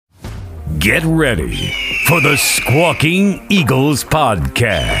Get ready for the Squawking Eagles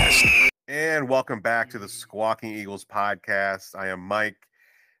Podcast. And welcome back to the Squawking Eagles Podcast. I am Mike,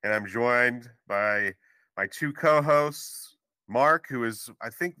 and I'm joined by my two co-hosts, Mark, who is,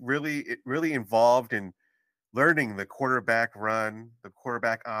 I think, really involved in learning the quarterback run, the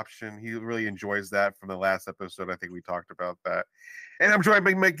quarterback option. He really enjoys that from the last episode. I think we talked about that. And I'm joined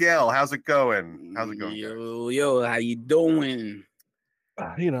by Miguel. How's it going? Yo, how you doing?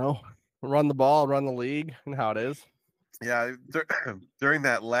 Run the ball, run the league, and how it is. Yeah, during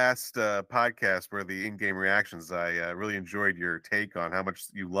that last podcast where the in-game reactions, I really enjoyed your take on how much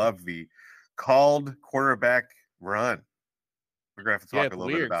you love the called quarterback run. We're gonna have to talk a little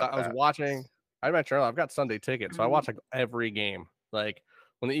bit about that. I was watching. I mentioned earlier, I've got Sunday tickets, so I watch like every game. Like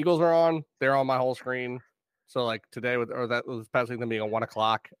when the Eagles are on, they're on my whole screen. So like today, that was past week them being at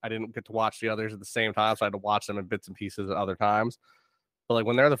 1:00. I didn't get to watch the others at the same time, so I had to watch them in bits and pieces at other times. But like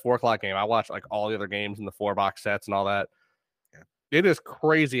when they're the 4:00 game, I watch like all the other games in the 4-box sets and all that. Yeah. It is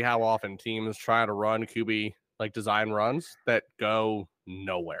crazy how often teams try to run QB like design runs that go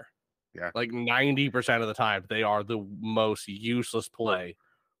nowhere. Yeah, like 90% of the time they are the most useless play,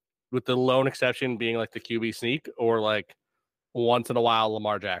 with the lone exception being like the QB sneak or like once in a while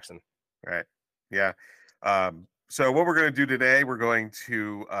Lamar Jackson. Right. Yeah. So what we're going to do today, we're going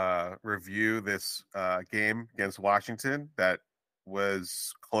to review this game against Washington that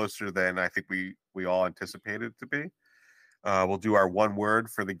was closer than I think we all anticipated it to be. We'll do our one word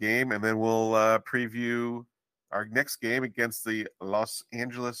for the game, and then we'll preview our next game against the Los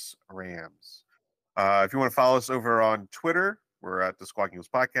Angeles Rams. If you want to follow us over on Twitter, we're at the Squawking Eagles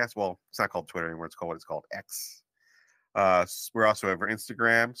Podcast. Well, it's not called Twitter anymore. It's called what it's called, X. We're also over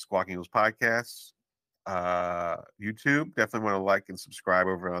Instagram, Squawking Eagles Podcast. YouTube, definitely want to like and subscribe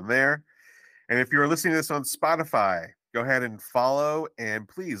over on there. And if you're listening to this on Spotify, go ahead and follow, and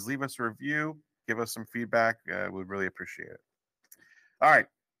please leave us a review. Give us some feedback. We'd really appreciate it. All right,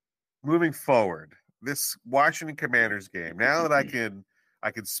 moving forward, this Washington Commanders game. Now that I can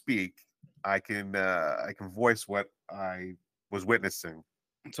speak, I can voice what I was witnessing.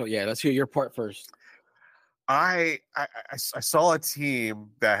 So yeah, let's hear your part first. I saw a team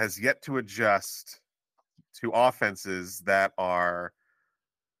that has yet to adjust to offenses that are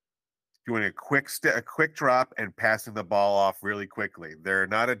doing a quick drop and passing the ball off really quickly. They're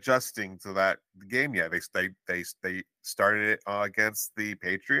not adjusting to that game yet. They started it against the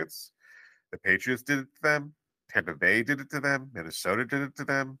Patriots. The Patriots did it to them. Tampa Bay did it to them. Minnesota did it to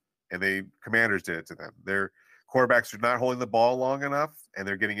them, and the Commanders did it to them. Their quarterbacks are not holding the ball long enough, and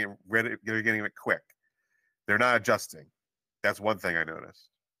they're getting it ready. They're getting it quick. They're not adjusting. That's one thing I noticed.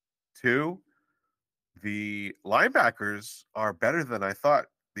 Two, the linebackers are better than I thought.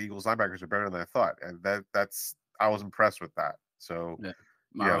 The Eagles linebackers are better than I thought, and that's I was impressed with that. So yeah.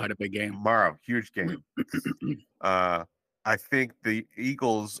 Morrow had a big game. Morrow, huge game. I think the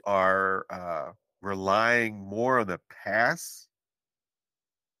Eagles are relying more on the pass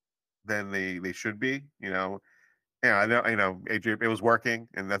than they should be. I know, AJ, it was working,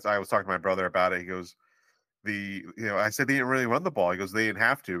 and I was talking to my brother about it. He goes, I said they didn't really run the ball. He goes, they didn't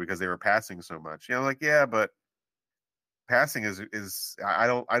have to because they were passing so much. I'm like, yeah, but passing is run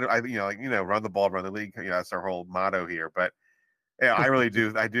the ball, run the league. That's our whole motto here. But yeah, I really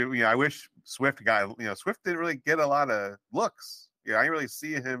do. I do. I wish Swift Swift didn't really get a lot of looks. I didn't really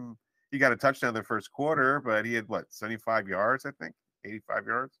see him. He got a touchdown in the first quarter, but he had 75 yards, I think, 85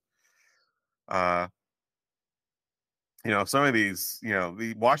 yards. Some of these,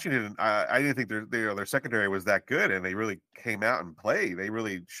 the Washington, I didn't think their secondary was that good, and they really came out and played. They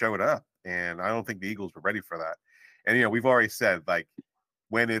really showed up, and I don't think the Eagles were ready for that. And we've already said, like,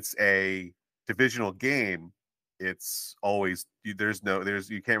 when it's a divisional game, it's always you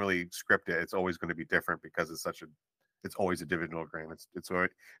can't really script it. It's always going to be different because it's always a divisional game.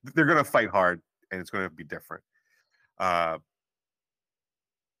 They're going to fight hard, and it's going to be different.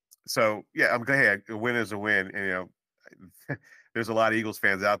 So yeah, I'm glad a win is a win. And, there's a lot of Eagles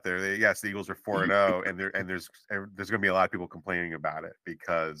fans out there. The Eagles are 4-0, and there's going to be a lot of people complaining about it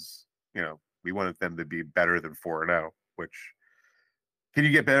because we wanted them to be better than 4-0. Which, can you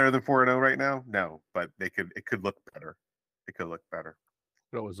get better than 4-0 right now? No, but it could look better. It could look better.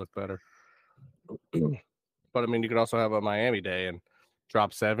 It always look better. But I mean, you could also have a Miami day and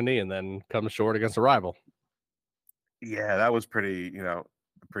drop 70 and then come short against a rival. Yeah, that was pretty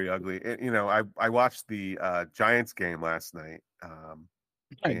ugly. I watched the Giants game last night.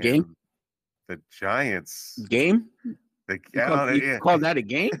 Game? The Giants game? You call that a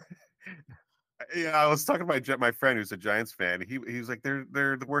game? Yeah, I was talking to my friend who's a Giants fan. He was like, they're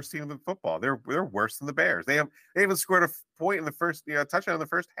the worst team in football. They're worse than the Bears. They haven't scored a point in the first touchdown in the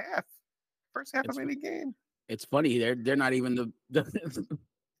first half. first half of any game. It's funny. They're not even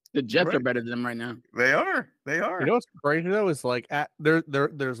the Jets are better than them right now. They are. You know what's crazy though is like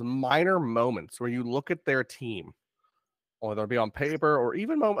there's minor moments where you look at their team, or they'll be on paper, or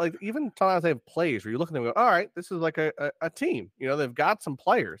even even sometimes they have plays where you look at them and go, all right, this is like a team. You know, they've got some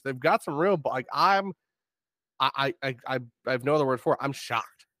players, they've got some real like I have no other word for it. I'm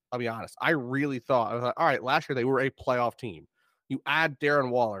shocked. I'll be honest. I really thought, I was like, all right, last year they were a playoff team. You add Darren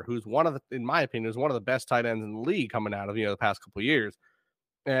Waller, who's in my opinion, is one of the best tight ends in the league coming out of the past couple of years.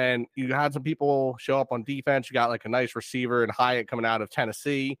 And you had some people show up on defense. You got like a nice receiver and Hyatt coming out of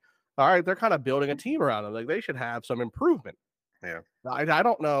Tennessee. All right, they're kind of building a team around them. Like they should have some improvement. Yeah. I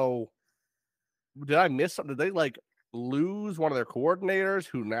don't know. Did I miss something? Did they like lose one of their coordinators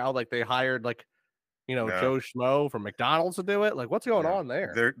who now like they hired like, no. Joe Schmo from McDonald's to do it? Like what's going on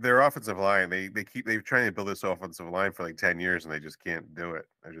there? Their offensive line, they've trying to build this offensive line for like 10 years and they just can't do it.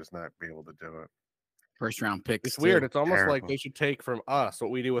 They're just not be able to do it. First round picks. It's weird. It's almost like they should take from us what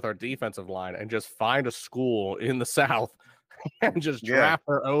we do with our defensive line and just find a school in the South and just draft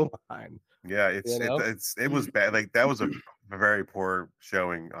their O line. Yeah, it was bad. Like that was a very poor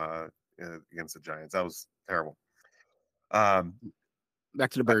showing against the Giants. That was terrible. Back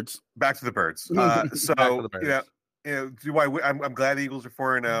to the Birds. Back to the Birds. So I'm glad the Eagles are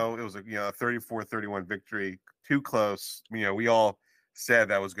 4-0. It was a 34-31 victory. Too close. We all said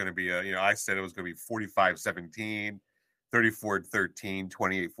that was going to be I said it was going to be 45-17, 34-13,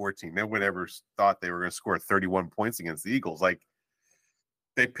 28-14. No one ever thought they were going to score 31 points against the Eagles. Like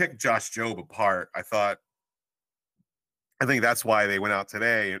they picked Josh Jobe apart. I think that's why they went out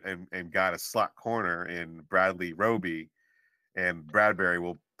today and got a slot corner in Bradley Roby, and Bradbury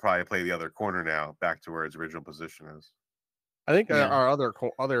will probably play the other corner now, back to where his original position is. I think our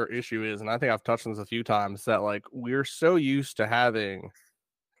other issue is, and I think I've touched on this a few times, that like we're so used to having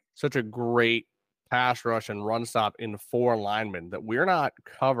such a great pass rush and run stop in 4 linemen that we're not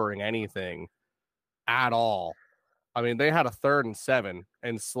covering anything at all. I mean, they had a 3rd and 7,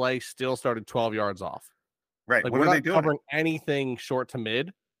 and Slay still started 12 yards off. Right. Like, what we're are not they doing? Covering anything short to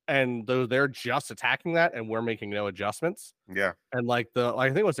mid, and they're just attacking that, and we're making no adjustments. Yeah. And like I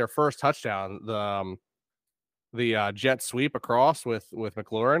think it was their first touchdown, the jet sweep across with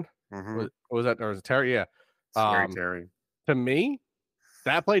McLaurin. Mm-hmm. Was that, or was it Terry? Yeah. Terry. To me,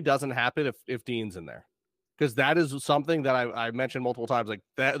 that play doesn't happen if Dean's in there, because that is something that I mentioned multiple times. Like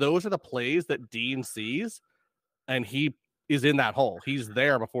that, those are the plays that Dean sees, and he is in that hole. He's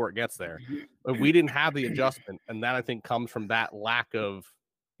there before it gets there. But we didn't have the adjustment, and that I think comes from that lack of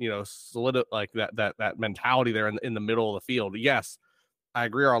solid, like that mentality there in the middle of the field. Yes, I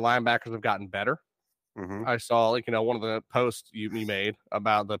agree. Our linebackers have gotten better. Mm-hmm. I saw one of the posts you made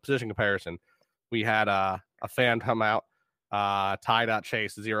about the position comparison. We had a fan come out,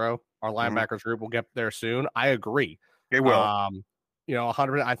 Ty.Chase0. Our linebackers group will get there soon. I agree. It will.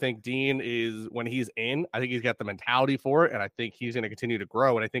 100%. I think Dean is, when he's in, I think he's got the mentality for it, and I think he's going to continue to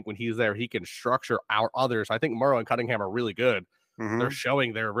grow. And I think when he's there, he can structure our others. I think Murrow and Cunningham are really good. Mm-hmm. They're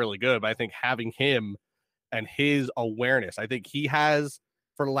showing they're really good, but I think having him and his awareness, I think he has,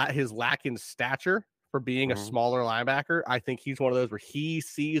 for his lack in stature for being a smaller linebacker, I think he's one of those where he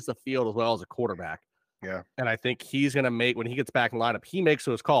sees the field as well as a quarterback. Yeah. And I think he's going to make, when he gets back in lineup, he makes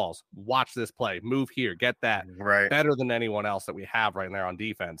those calls. Watch this play, move here, get that. Right. Better than anyone else that we have right now on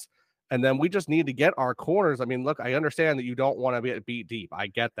defense. And then we just need to get our corners. I mean, look, I understand that you don't want to get beat deep. I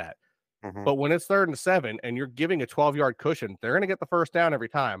get that. Mm-hmm. But when it's 3rd and 7 and you're giving a 12-yard cushion, they're going to get the first down every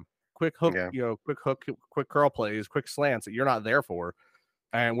time. Quick hook, quick curl plays, quick slants that you're not there for.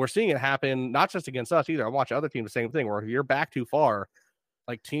 And we're seeing it happen, not just against us either. I'm watching other teams, the same thing, where if you're back too far,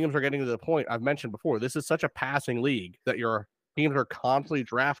 like teams are getting to the point I've mentioned before. This is such a passing league that your teams are constantly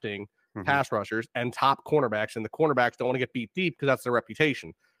drafting pass rushers and top cornerbacks, and the cornerbacks don't want to get beat deep because that's their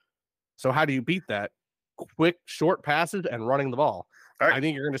reputation. So how do you beat that? Quick, short passes and running the ball. Right. I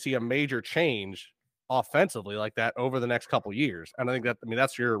think you're going to see a major change offensively like that over the next couple years. And I think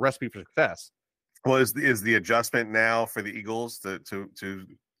that's your recipe for success. Well, is the adjustment now for the Eagles to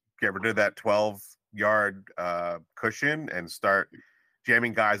get rid of that 12-yard cushion and start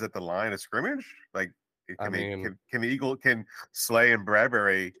jamming guys at the line of scrimmage? Like, can Slay and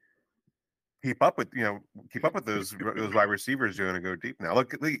Bradbury keep up with those wide receivers who are going to go deep now?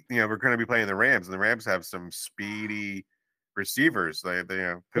 Look, we're going to be playing the Rams, and the Rams have some speedy receivers. They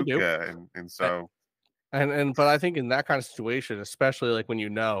Puka, and so. But I think in that kind of situation, especially like when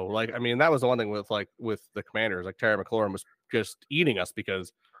that was the one thing with the Commanders, like Terry McLaurin was just eating us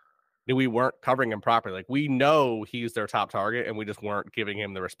because we weren't covering him properly. Like we know he's their top target, and we just weren't giving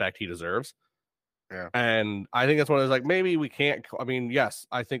him the respect he deserves. Yeah. And I think that's one of those, like, maybe we can't. I mean, yes,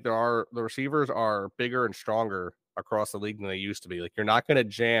 I think the receivers are bigger and stronger across the league than they used to be. Like, you're not going to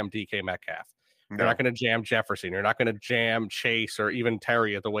jam DK Metcalf. No. You're not going to jam Jefferson. You're not going to jam Chase or even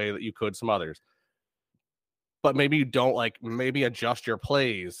Terry the way that you could some others. But maybe you don't, like, maybe adjust your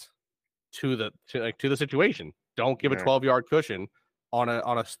plays to the situation. Don't give a 12-yard cushion on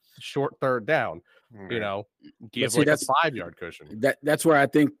a short third down. Okay. You know, give like a 5-yard cushion. That's where I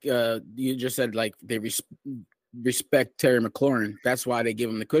think you just said, like, they respect Terry McLaurin. That's why they give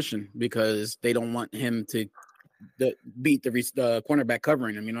him the cushion, because they don't want him to beat the cornerback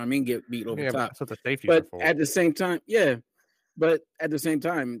covering him. You know what I mean? Get beat over the top. That's what the safety. But at the same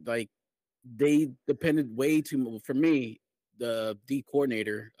time, like, they depended way too much. For me, the D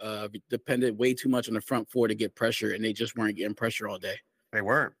coordinator depended way too much on the front four to get pressure, and they just weren't getting pressure all day. They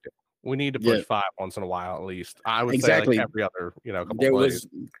weren't. We need to push 5 once in a while, at least. I would say, like, every other, couple plays. was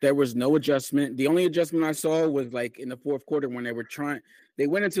there was no adjustment. The only adjustment I saw was, like, in the fourth quarter when they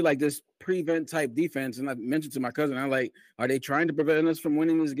went into, like, this prevent type defense, and I mentioned to my cousin, I'm like, are they trying to prevent us from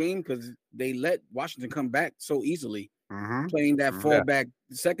winning this game? Because they let Washington come back so easily, playing that fallback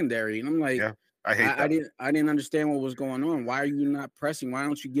secondary, and I'm like, I hate that. I didn't understand what was going on. Why are you not pressing? Why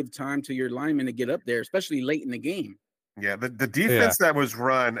don't you give time to your linemen to get up there, especially late in the game? Yeah, the defense that was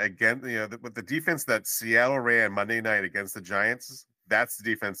run against, with the defense that Seattle ran Monday night against the Giants, that's the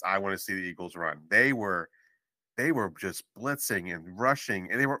defense I want to see the Eagles run. They were just blitzing and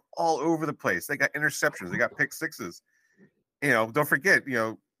rushing, and they were all over the place. They got interceptions, they got pick sixes. Don't forget,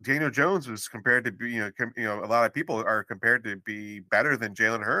 Daniel Jones was compared to be, a lot of people are compared to be better than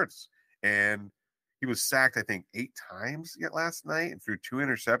Jalen Hurts, and he was sacked, I think, 8 times yet last night and threw 2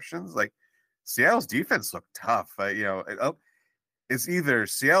 interceptions. Like, Seattle's defense looked tough. It's either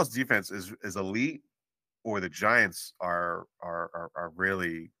Seattle's defense is elite, or the Giants are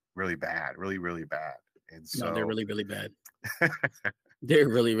really, really bad, really, really bad. And so no, they're really, really bad. They're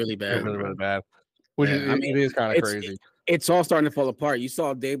really, really bad. They're really, really bad. Which is kind of crazy. It's all starting to fall apart. You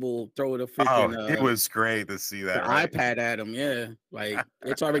saw Dable throw the freaking. It was great to see that. iPad at him, like,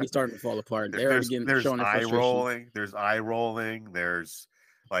 it's already starting to fall apart. There's eye rolling. There's eye rolling. There's,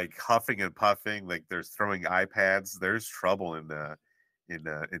 like, huffing and puffing. Like, there's throwing iPads. There's trouble in the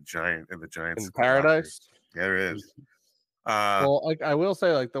Giants in paradise. Yeah, there is. Well, like, I will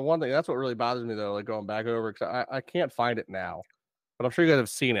say, like, the one thing that's what really bothers me, though, like, going back over, because I can't find it now, but I'm sure you guys have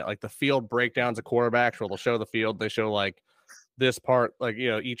seen it, like the field breakdowns of quarterbacks where they'll show the field. They show, like, this part, like,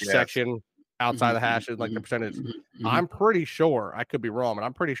 each section outside the hashes, like the percentage. I'm pretty sure, I could be wrong, but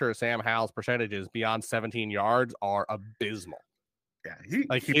I'm pretty sure Sam Howell's percentages beyond 17 yards are abysmal. Yeah,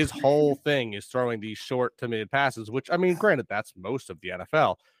 his whole thing is throwing these short to mid passes, which, I mean, granted, that's most of the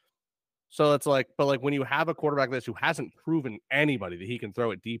NFL. So it's like, but like when you have a quarterback like this who hasn't proven anybody that he can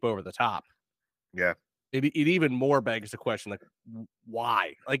throw it deep over the top, it even more begs the question, like,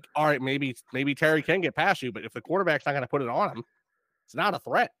 why? Like, all right, maybe Terry can get past you, but if the quarterback's not going to put it on him, it's not a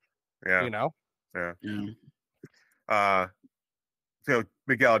threat. Yeah. So,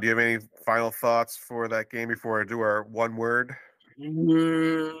 Miguel, do you have any final thoughts for that game before I do our one word?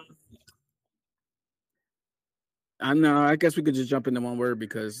 I guess we could just jump into one word,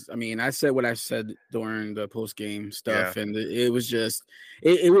 because I mean, I said what I said during the post game stuff, and it was just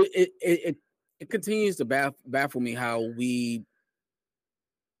it continues to baffle me how we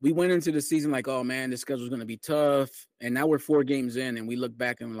went into the season like, oh man, the schedule's going to be tough, and now we're 4 games in, and we look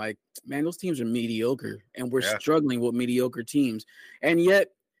back and like, man, those teams are mediocre, and we're struggling with mediocre teams, and yet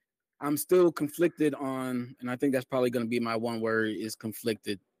I'm still conflicted on, and I think that's probably going to be my one word, is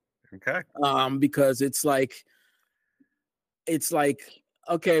conflicted. Okay. Because it's like,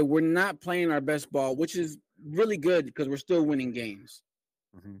 okay, we're not playing our best ball, which is really good because we're still winning games.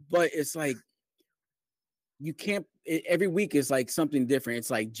 But it's like, you can't, every week is like something different. It's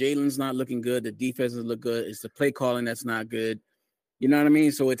like Jalen's not looking good. The defense doesn't look good. It's the play calling that's not good. You know what I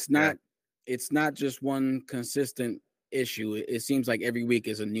mean? So it's not just one consistent issue. It seems like every week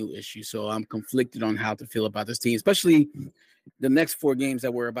is a new issue. So I'm conflicted on how to feel about this team, especially the next 4 games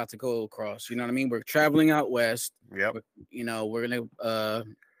that we're about to go across. You know what I mean? We're traveling out west. Yep. We're going to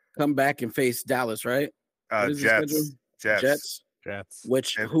come back and face Dallas, right? Jets.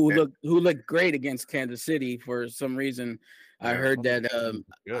 Which who looked great against Kansas City for some reason. I heard that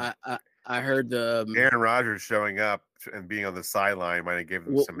I heard Aaron Rodgers showing up and being on the sideline might have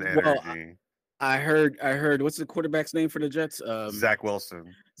given them some energy. I heard what's the quarterback's name for the Jets? Zach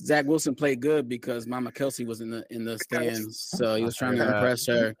Wilson. Zach Wilson played good because Mama Kelsey was in the stands, so he was trying to impress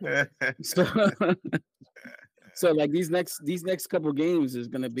her. So like these next couple of games is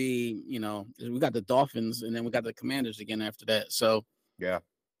going to be, we got the Dolphins and then we got the Commanders again after that. So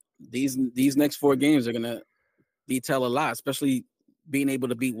these next 4 games are gonna detail a lot, especially being able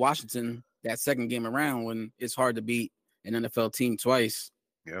to beat Washington that second game around when it's hard to beat an NFL team twice.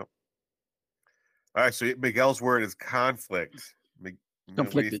 Yep. All right, so Miguel's word is conflict.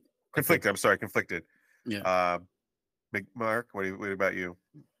 Conflicted. Conflicted. I'm sorry, conflicted. Yeah. Mark, what about you?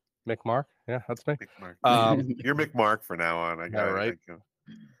 McMark? Yeah, that's me. McMark. You're McMark for now on. I got it.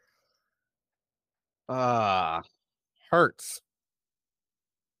 Right. Hurts.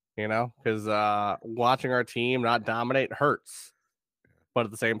 Because watching our team not dominate hurts. But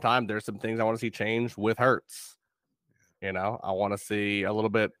at the same time, there's some things I want to see change with Hurts. I want to see a little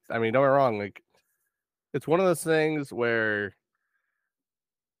bit. I mean, don't get me wrong. Like, it's one of those things where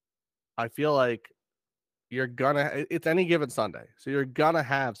I feel like it's any given Sunday. So you're going to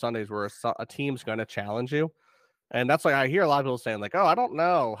have Sundays where a team's going to challenge you. And that's like, I hear a lot of people saying like, oh, I don't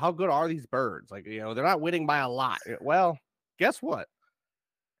know. How good are these birds? Like, they're not winning by a lot. Well, guess what?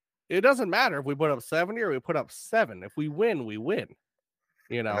 It doesn't matter if we put up 70 or we put up 7. If we win, we win.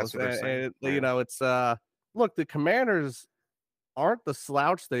 It's look, the Commanders aren't the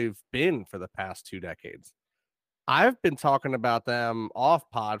slouch they've been for the past 2 decades. I've been talking about them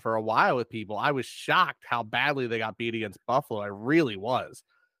off pod for a while with people. I was shocked how badly they got beat against Buffalo. I really was.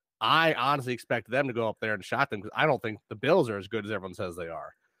 I honestly expected them to go up there and shock them because I don't think the Bills are as good as everyone says they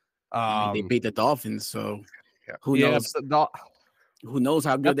are. They beat the Dolphins, so who knows? Who knows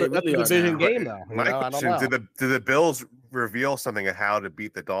how good they really are? Division game, though. My question: Did the Bills reveal something of how to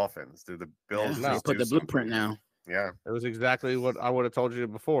beat the Dolphins? Did the Bills put the blueprint now? Yeah, it was exactly what I would have told you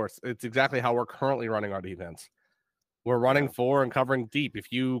before. It's exactly how we're currently running our defense. We're running 4 and covering deep.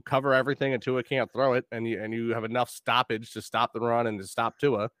 If you cover everything and Tua can't throw it, and you have enough stoppage to stop the run and to stop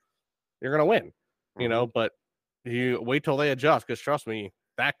Tua, you're gonna win. But you wait till they adjust, because trust me,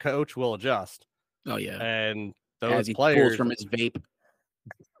 that coach will adjust. Oh yeah, and those as he players pulls from his vape.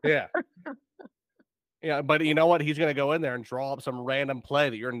 Yeah. Yeah, but you know what? He's going to go in there and draw up some random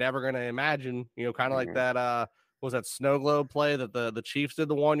play that you're never going to imagine. Kind of like that. Was that snow globe play that the Chiefs did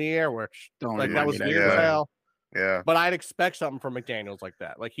the 1 year, where that was weird as hell. Yeah. But I'd expect something from McDaniels like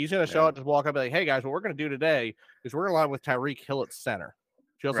that. Like, he's going to show up, just walk up, and be like, "Hey guys, what we're going to do today is we're going to line with Tyreek Hill at center,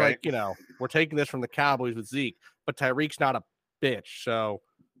 just like we're taking this from the Cowboys with Zeke, but Tyreek's not a bitch, so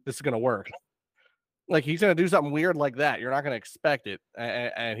this is going to work." Like, he's going to do something weird like that. You're not going to expect it.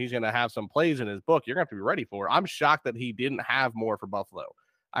 And he's going to have some plays in his book you're going to have to be ready for. I'm shocked that he didn't have more for Buffalo.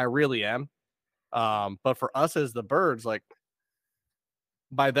 I really am. But for us as the Birds, like,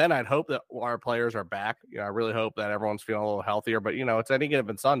 by then I'd hope that our players are back. I really hope that everyone's feeling a little healthier. But, it's any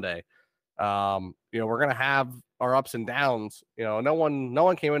given Sunday. We're going to have our ups and downs. No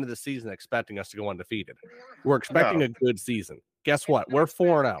one came into the season expecting us to go undefeated. We're expecting a good season. Guess what? We're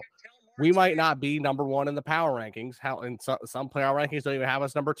 4-0. We might not be number 1 in the power rankings. Some power rankings don't even have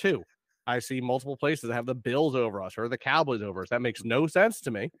us number 2. I see multiple places that have the Bills over us or the Cowboys over us. That makes no sense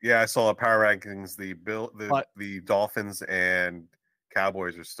to me. Yeah, I saw the power rankings. The Dolphins and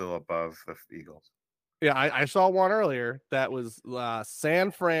Cowboys are still above the Eagles. Yeah, I saw one earlier that was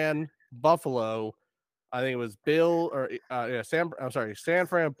San Fran, Buffalo. I think it was San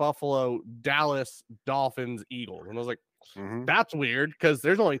Fran, Buffalo, Dallas, Dolphins, Eagles. And I was like, that's weird, because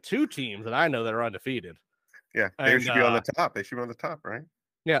there's only 2 teams that I know that are undefeated. Yeah, they should be on the top. They should be on the top, right?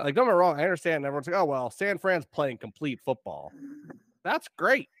 Yeah, like, don't get me wrong. I understand everyone's like, oh, well, San Fran's playing complete football. That's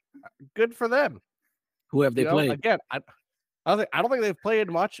great. Good for them. Who have they played? Again, I don't think they've played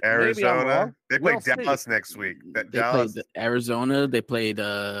much. Arizona. Maybe I'm wrong. They played Dallas next week. Played Arizona. They played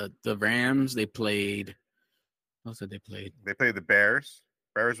the Rams. They played. What else did they play? They played the Bears.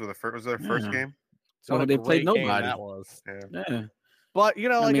 Bears were was their first game. So they played nobody. That was. Yeah. But,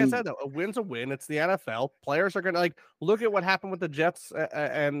 I said, though, a win's a win. It's the NFL. Players are going to, look at what happened with the Jets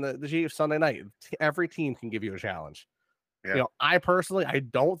and the Chiefs Sunday night. Every team can give you a challenge. Yeah. I personally, I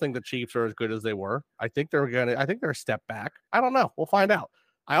don't think the Chiefs are as good as they were. I think they're a step back. I don't know. We'll find out.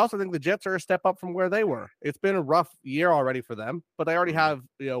 I also think the Jets are a step up from where they were. It's been a rough year already for them, but they already have,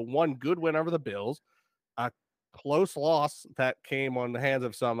 one good win over the Bills, a close loss that came on the hands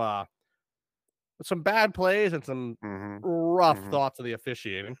of some bad plays and some rough thoughts of the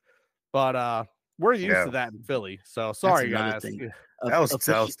officiating, but we're used to that in Philly. So sorry, guys. That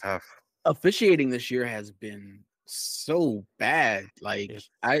was tough. Officiating this year has been so bad. Like,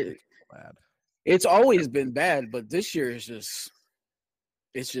 it's always been bad, but this year is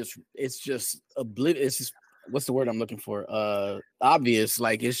it's just what's the word I'm looking for? Obvious.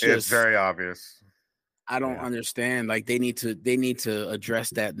 Like, it's very obvious. I don't understand. Like, they need to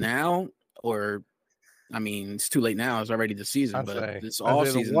address that now, or I mean, it's too late now. It's already the season, but this all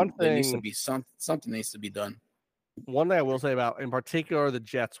season there needs to be something needs to be done. one thing I will say about, in particular, the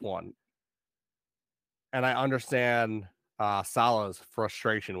Jets one, and I understand Salah's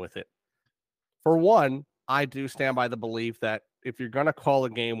frustration with it. For one, I do stand by the belief that if you're going to call a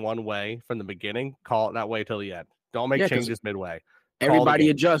game one way from the beginning, call it that way till the end. Don't make changes midway. Everybody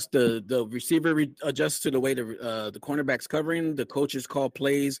adjusts. The receiver adjusts to the way the cornerback's covering. The coaches call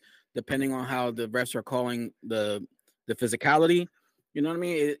plays depending on how the refs are calling the physicality. You know what I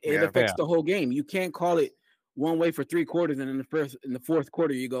mean? It affects the whole game. You can't call it one way for 3 quarters, and in the fourth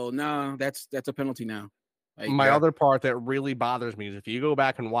quarter you go, nah, that's a penalty now. Like, my other part that really bothers me is if you go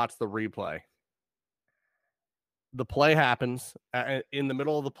back and watch the replay, the play happens in the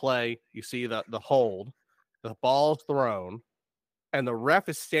middle of the play. You see the hold, the ball's thrown, and the ref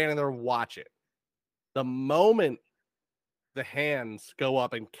is standing there watch it. The moment the hands go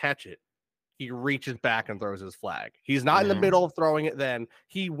up and catch it, he reaches back and throws his flag. He's not in the middle of throwing it then.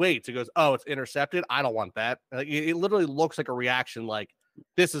 He waits. He goes, oh, it's intercepted. I don't want that. Like, it literally looks like a reaction like,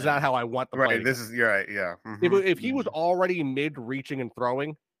 this is not how I want the play. Right, you're right, yeah. If he was already mid-reaching and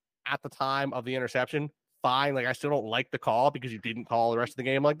throwing at the time of the interception, fine. Like, I still don't like the call because you didn't call the rest of the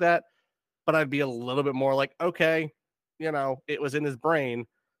game like that. But I'd be a little bit more like, okay, it was in his brain.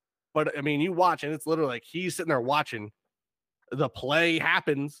 But, I mean, you watch, and it's literally like he's sitting there watching. The play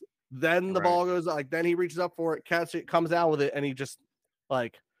happens. Then the ball goes, like, then he reaches up for it, catches it, comes down with it, and he just,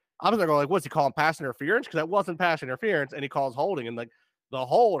 like, I'm there going, like, what's he calling pass interference? Because that wasn't pass interference, and he calls holding. And, like, the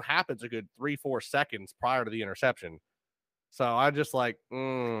hold happens a good 3-4 seconds prior to the interception. So I just, like,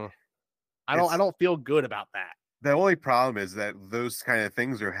 I don't feel good about that. The only problem is that those kind of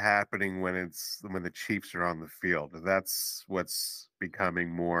things are happening when the Chiefs are on the field. That's what's becoming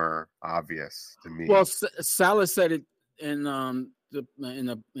more obvious to me. Well, Salah said it in one of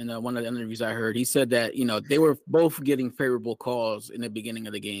the interviews I heard. He said that they were both getting favorable calls in the beginning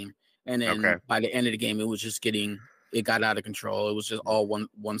of the game, and then by the end of the game, it got out of control. It was just all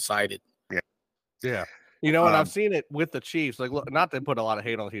one-sided. Yeah. And I've seen it with the Chiefs. Like, look, not to put a lot of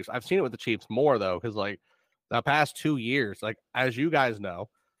hate on the Chiefs. I've seen it with the Chiefs more though, because like the past 2 years, like as you guys know,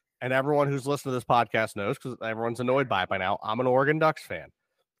 and everyone who's listened to this podcast knows, because everyone's annoyed by it by now. I'm an Oregon Ducks fan.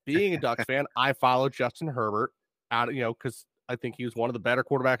 Being a Ducks fan, I followed Justin Herbert out, because I think he was one of the better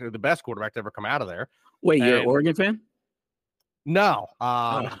quarterbacks, or the best quarterback to ever come out of there. Wait, you're an Oregon fan? No.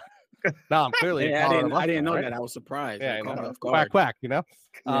 No, I'm clearly. I didn't know that. I was surprised. Yeah, quack.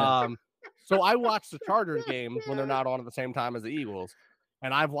 Yeah. So I watch the Chargers games when they're not on at the same time as the Eagles,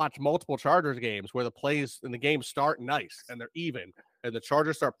 and I've watched multiple Chargers games where the plays in the game start nice and they're even, and the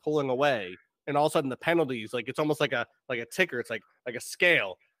Chargers start pulling away, and all of a sudden the penalties, like it's almost like a ticker. It's like a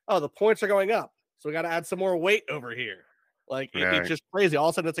scale. Oh, the points are going up, so we got to add some more weight over here. Like it's just crazy. All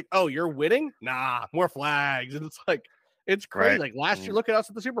of a sudden it's like, oh, you're winning? Nah, more flags, and it's like it's crazy. Like last year, look at us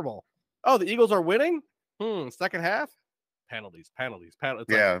at the Super Bowl. Oh, the Eagles are winning? Second half? Penalties.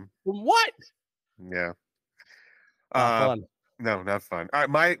 Yeah. Like, what? Yeah. Not fun. No, not fun. All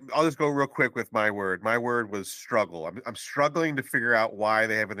right, I'll just go real quick with my word. My word was struggle. I'm struggling to figure out why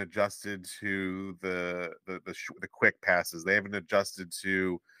they haven't adjusted to the quick passes. They haven't adjusted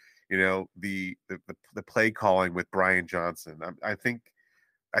to, the play calling with Brian Johnson. I think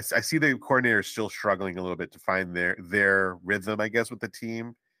I see the coordinator still struggling a little bit to find their rhythm, I guess, with the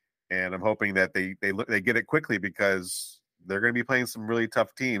team. And I'm hoping that they get it quickly, because they're going to be playing some really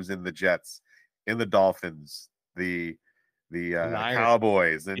tough teams in the Jets, in the Dolphins, the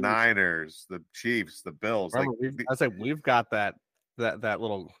Cowboys, the Niners, the Chiefs, the Bills. Remember, we've got that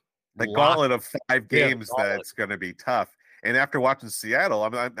little gauntlet of 5 games that's going to be tough. And after watching Seattle,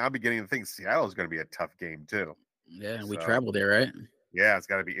 I'm beginning to think Seattle is going to be a tough game too. Yeah, and we travel there, right? Yeah, it's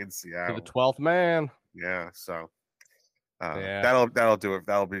got to be in Seattle. To the 12th man. Yeah, so. That'll do it.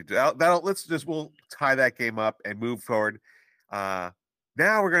 We'll tie that game up and move forward. Now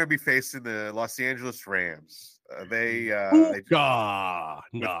we're going to be facing the Los Angeles Rams. Puka.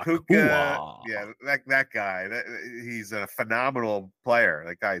 Yeah, that guy. He's a phenomenal player.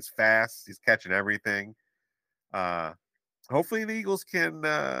 That guy's fast. He's catching everything. Hopefully the Eagles can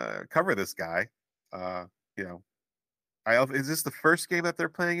cover this guy. Is this the first game that they're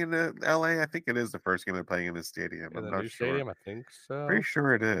playing in LA? I think it is the first game they're playing in this stadium. I'm not sure. Stadium, I think so. Pretty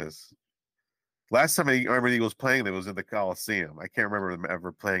sure it is. Last time I remember the Eagles playing, it was in the Coliseum. I can't remember them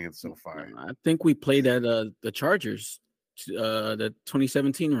ever playing it so far. I think we played at the Chargers, the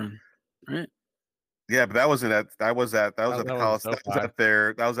 2017 run, right? Yeah, but that wasn't at. That was at the Coliseum.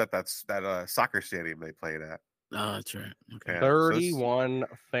 That was at that soccer stadium they played at. Oh, that's right. Okay. 31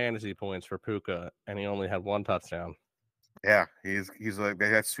 fantasy points for Puka, and he only had 1 touchdown. Yeah, he's like,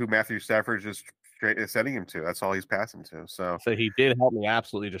 that's who Matthew Stafford's just straight sending him to. That's all he's passing to. So he did help me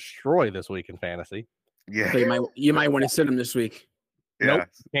absolutely destroy this week in fantasy. Yeah. So you might want to sit him this week. Yeah. Nope,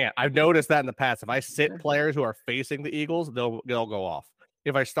 can't. I've noticed that in the past. If I sit players who are facing the Eagles, they'll go off.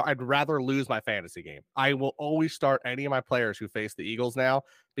 If I start, I'd rather lose my fantasy game. I will always start any of my players who face the Eagles now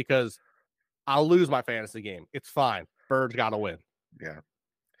because I'll lose my fantasy game. It's fine. Bird's got to win. Yeah.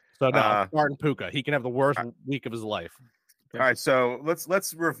 So no, I'm starting Puka. He can have the worst week of his life. All right, so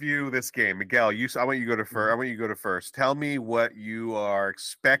let's review this game. Miguel, I want you to go to first. I want you to go to first. Tell me what you are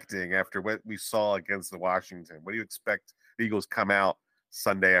expecting after what we saw against the Washington. What do you expect the Eagles come out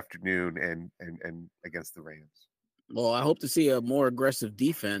Sunday afternoon and against the Rams? Well, I hope to see a more aggressive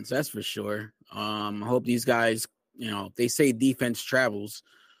defense. That's for sure. I hope these guys, they say defense travels.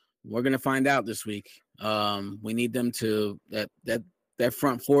 We're gonna find out this week. We need them to that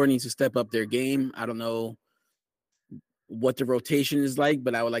front four needs to step up their game. I don't know what the rotation is like,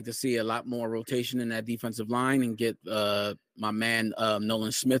 but I would like to see a lot more rotation in that defensive line and get my man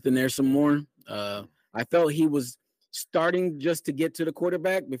Nolan Smith in there some more. I felt he was starting just to get to the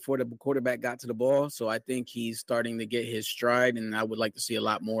quarterback before the quarterback got to the ball. So I think he's starting to get his stride, and I would like to see a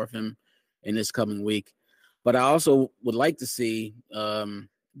lot more of him in this coming week. But I also would like to see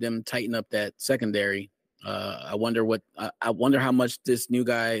them tighten up that secondary. I wonder how much this new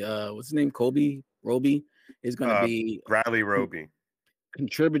guy, what's his name, Roby, is going to be Bradley Roby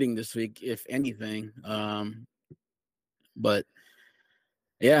contributing this week, if anything. But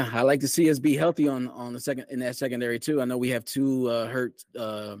yeah, I like to see us be healthy in that secondary too. I know we have two hurt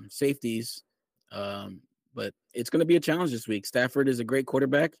safeties, but it's going to be a challenge this week. Stafford is a great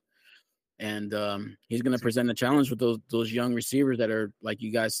quarterback, and he's going to present a challenge with those young receivers that are, like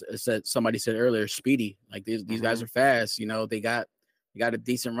you guys said, somebody said earlier, speedy. Like these guys are fast. They got a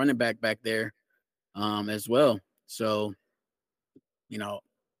decent running back there as well. So,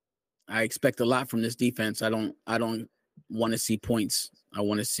 I expect a lot from this defense. I don't want to see points. I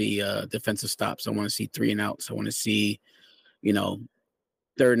want to see defensive stops. I want to see 3 and outs. I want to see, 3rd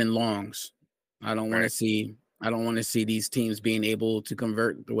and longs. I don't want to see these teams being able to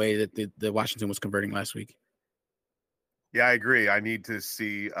convert the way that the Washington was converting last week. Yeah, I agree. I need to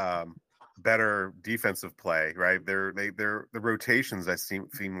see better defensive play. Right, the rotations I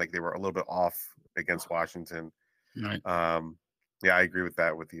seem like they were a little bit off against Washington. Right. Yeah, I agree with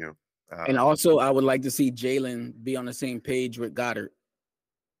that with you. And also, I would like to see Jalen be on the same page with Goddard.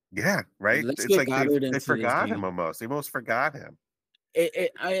 Yeah, right. Let's it's get like they forgot him almost. They almost forgot him.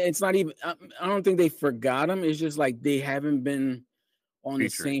 It's not even. I don't think they forgot him. It's just like they haven't been on the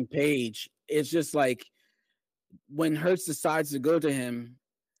same page. It's just like when Hurts decides to go to him,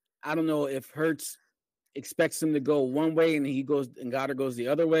 I don't know if Hurts expects him to go one way and Goddard goes the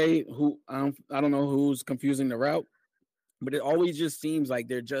other way. I don't know who's confusing the route, but it always just seems like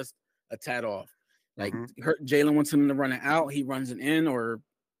they're just a tad off. Like Jalen wants him to run it out, he runs it in, or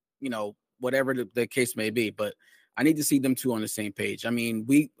whatever the case may be. But I need to see them two on the same page. I mean,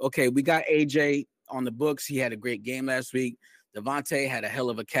 we got AJ on the books. He had a great game last week. Devontae had a hell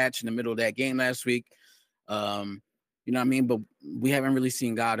of a catch in the middle of that game last week. You know what I mean? But we haven't really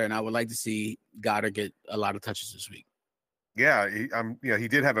seen Goddard, and I would like to see Goddard get a lot of touches this week. Yeah, he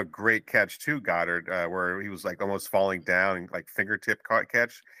did have a great catch too, Goddard, where he was like almost falling down and like fingertip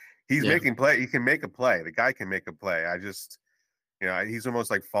catch. He's making play. He can make a play. The guy can make a play. I just, he's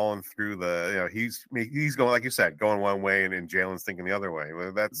almost like falling through he's going, like you said, going one way and Jalen's thinking the other way.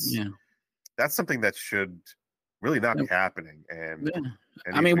 Well, that's something that should really not be happening. And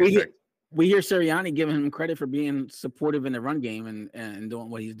I mean, we hear Sirianni giving him credit for being supportive in the run game and doing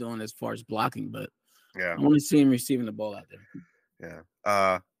what he's doing as far as blocking, but I want to see him receiving the ball out there.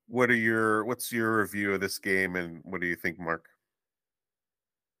 Yeah. What's your review of this game, and what do you think, Mark?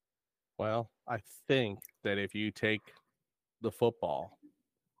 Well, I think that if you take the football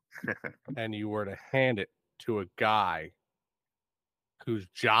and you were to hand it to a guy whose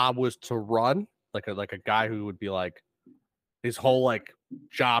job was to run, like a guy who would be like, his whole like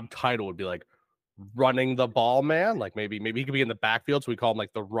job title would be like running the ball man. Like maybe he could be in the backfield, so we call him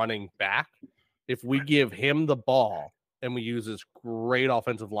like the running back. If we give him the ball and we use this great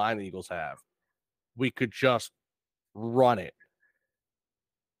offensive line the Eagles have, we could just run it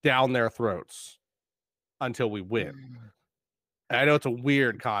down their throats until we win. And I know it's a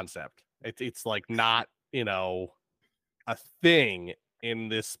weird concept. It's like not, a thing in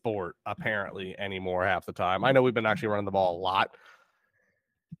this sport apparently anymore half the time. I know we've been actually running the ball a lot,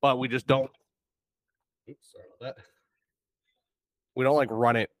 but we just don't. Oops, sorry about that. We don't like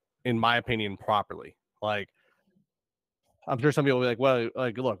run it, in my opinion, properly. Like, I'm sure some people will be like, well,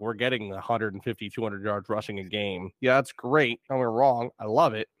 like, look, we're getting 150, 200 yards rushing a game. Yeah, that's great. Don't get me wrong. I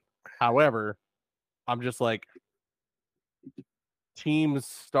love it. However, I'm just like, teams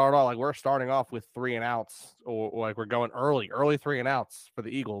start off like we're starting off with 3 and outs, or like we're going early 3 and outs for the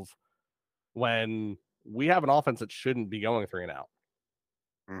Eagles when we have an offense that shouldn't be going 3 and out.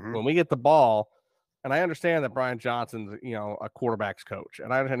 When we get the ball, and I understand that Brian Johnson's, a quarterback's coach,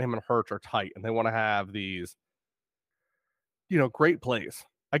 and I understand him and Hurts are tight, and they want to have these, great plays.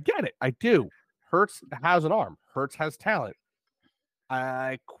 I get it. I do. Hurts has an arm. Hurts has talent.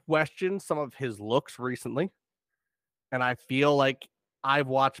 I question some of his looks recently, and I feel like I've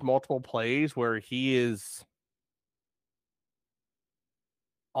watched multiple plays where he is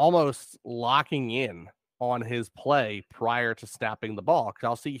almost locking in on his play prior to snapping the ball, because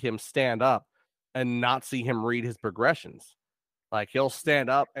I'll see him stand up and not see him read his progressions. Like, he'll stand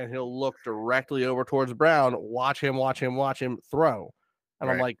up and he'll look directly over towards Brown, watch him throw. And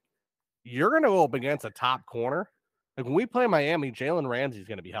I'm like, you're going to go up against a top corner. Like, when we play Miami, Jalen Ramsey's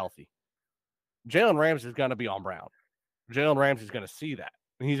going to be healthy. Jalen Ramsey's going to be on Brown. Jalen Ramsey's going to see that,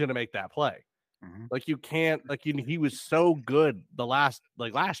 and he's going to make that play. Like, you can't, he was so good last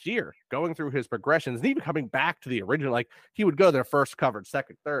year going through his progressions and even coming back to the original. Like, he would go there first covered,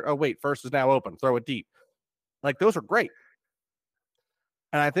 second, third. Oh, wait, first is now open. Throw it deep. Like, those are great.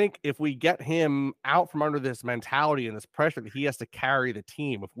 And I think if we get him out from under this mentality and this pressure that he has to carry the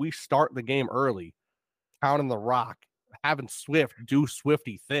team, if we start the game early, pounding the rock, having Swift do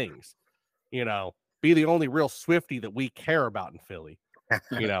Swifty things, be the only real Swifty that we care about in Philly.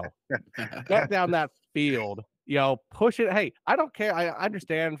 Get down that field, push it. Hey, I don't care. I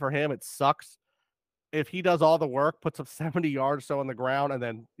understand for him, it sucks if he does all the work, puts up 70 yards so on the ground, and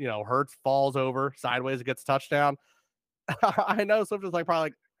then, Hurts falls over sideways and gets a touchdown. I know Swift is probably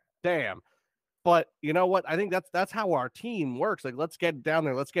like, damn. But you know what? I think that's how our team works. Like, let's get down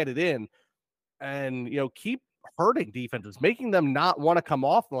there, let's get it in, and keep hurting defenses, making them not want to come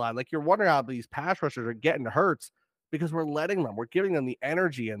off the line. Like, you're wondering how these pass rushers are getting Hurts, because we're letting them, we're giving them the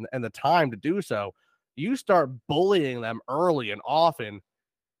energy and the time to do so. You start bullying them early and often,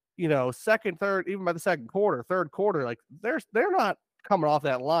 second, third, even by the second quarter, third quarter, like they're not coming off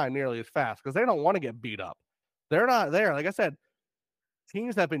that line nearly as fast because they don't want to get beat up. They're not there. Like I said,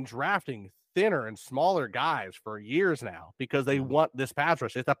 teams have been drafting thinner and smaller guys for years now because they want this pass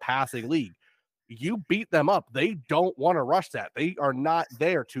rush. It's a passing league. You beat them up, they don't want to rush that. They are not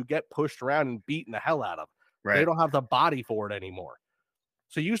there to get pushed around and beaten the hell out of. Right. They don't have the body for it anymore.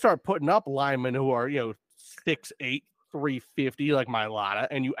 So you start putting up linemen who are, 6'8", 350 like Mailata,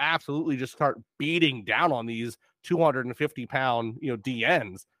 and you absolutely just start beating down on these 250-pound,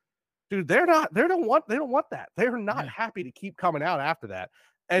 DNs. Dude, they don't want that. They're not happy to keep coming out after that.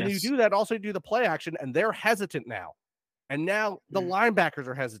 And you do that, also do the play action, and they're hesitant now. And now the linebackers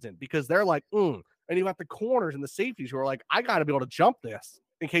are hesitant because they're like, And you got the corners and the safeties who are like, I got to be able to jump this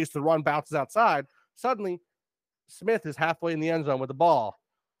in case the run bounces outside. Suddenly, Smith is halfway in the end zone with the ball,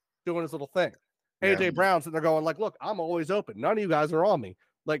 doing his little thing. AJ Brown's sitting there going, like, look, I'm always open. None of you guys are on me.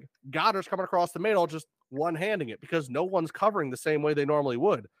 Like, Goddard's coming across the middle, just one-handing it because no one's covering the same way they normally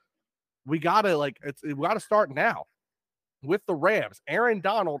would. We gotta start now with the Rams. Aaron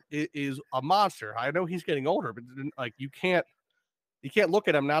Donald is a monster. I know he's getting older, but you can't look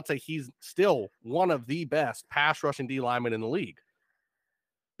at him and not say he's still one of the best pass rushing D linemen in the league.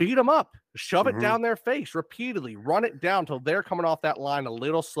 Beat them up, shove it down their face repeatedly, run it down till they're coming off that line a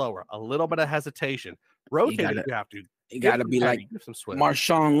little slower, a little bit of hesitation. Rotate if you have to. You got to be like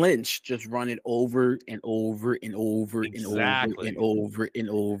Marshawn Lynch, just run it over and over and over and over and over and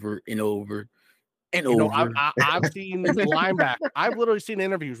over and over and over. I've seen linebackers. I've literally seen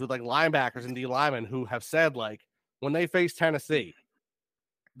interviews with linebackers and D linemen who have said when they face Tennessee,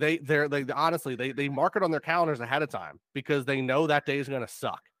 they honestly mark it on their calendars ahead of time because they know that day is going to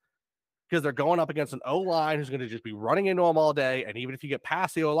suck. Because they're going up against an O-line who's going to just be running into them all day. And even if you get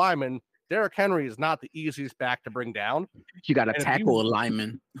past the O-lineman, Derrick Henry is not the easiest back to bring down. You got to tackle a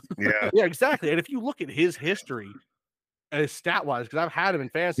lineman. Yeah, exactly. And if you look at his history, stat-wise, because I've had him in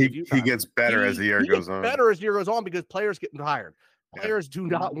fantasy, he gets better as the year goes on. Better as the year goes on because players get tired. Players do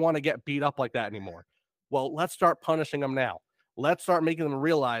not want to get beat up like that anymore. Well, let's start punishing them now. Let's start making them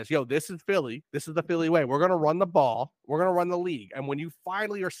realize, this is Philly. This is the Philly way. We're going to run the ball. We're going to run the league. And when you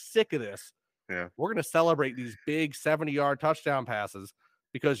finally are sick of this, we're going to celebrate these big 70-yard touchdown passes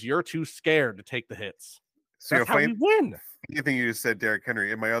because you're too scared to take the hits. That's how we win. You think you just said Derrick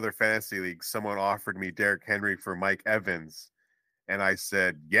Henry. In my other fantasy league, someone offered me Derrick Henry for Mike Evans. And I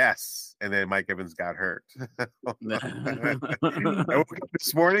said, yes. And then Mike Evans got hurt. I woke up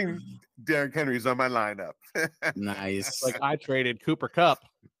this morning, Derrick Henry's on my lineup. Nice. I traded Cooper Kupp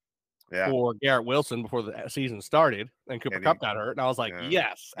for Garrett Wilson before the season started. And Cooper Kupp got hurt. And I was like,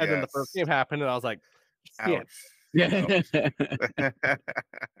 yes. And then the first game happened. And I was like, shit. Yeah.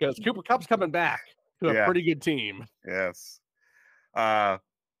 Because Cooper Kupp's coming back to a pretty good team. Yes. Yeah.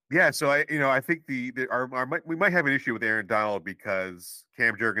 So I think we might have an issue with Aaron Donald because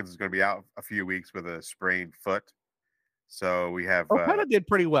Cam Jurgens is going to be out a few weeks with a sprained foot. So we have Opeta did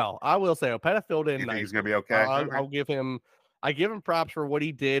pretty well. I will say Opeta filled in. You think nice. he's going to be okay? I'll give him. I give him props for what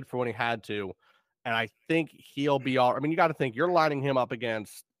he did for when he had to, and I think he'll be all. I mean, you got to think you're lining him up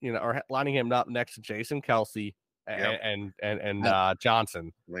against, or lining him up next to Jason Kelsey and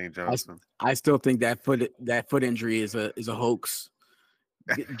Johnson. Lane Johnson. I still think that foot injury is a hoax.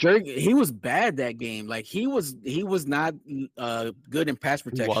 He was bad that game. Like he was not good in pass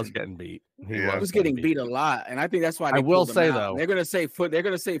protection. He was getting beat. He was getting beat a lot, and I think that's why. I will say though, they're gonna say foot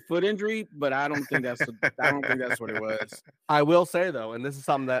injury, but I don't think that's what it was. I will say though, and this is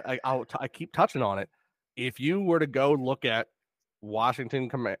something that I keep touching on it. If you were to go look at Washington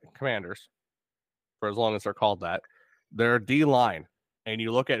Commanders, for as long as they're called that, their D line, and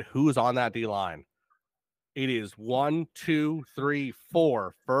you look at who's on that D line. It is 1, 2, 3,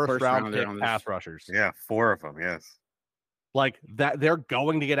 4 first round pick pass rushers. Yeah, 4 of them. Yes, like that. They're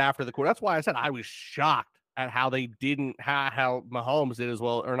going to get after the quarter. That's why I said I was shocked at how they didn't how Mahomes did as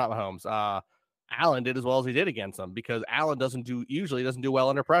well, or not Mahomes. Allen did as well as he did against them, because Allen usually doesn't do well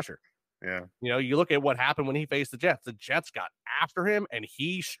under pressure. Yeah, you look at what happened when he faced the Jets. The Jets got after him and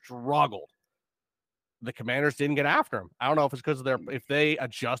he struggled. The Commanders didn't get after him. I don't know if it's because if they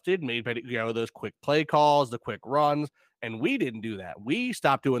adjusted, made those quick play calls, the quick runs, and we didn't do that. We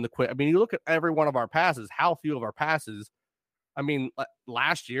stopped doing the quick. I mean, you look at every one of our passes, how few of our passes. I mean,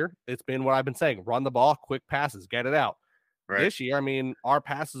 last year it's been what I've been saying: run the ball, quick passes, get it out. Right. This year, I mean, our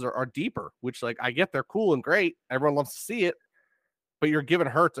passes are deeper, which I get they're cool and great. Everyone loves to see it, but you're giving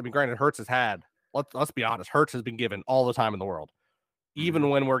Hurts. I mean, granted, Hurts has had. Let's be honest, Hurts has been given all the time in the world. Even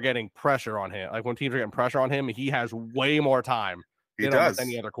when we're getting pressure on him, like when teams are getting pressure on him, he has way more time than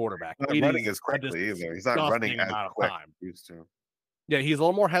any other quarterback. He's not running as quickly either. He's not running as quick as he used to. Yeah, he's a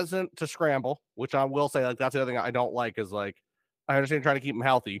little more hesitant to scramble, which I will say, that's the other thing I don't like is I understand trying to keep him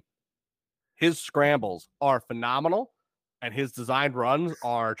healthy. His scrambles are phenomenal, and his designed runs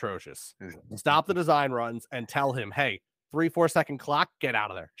are atrocious. Stop the design runs and tell him, hey, 3-4 second clock, get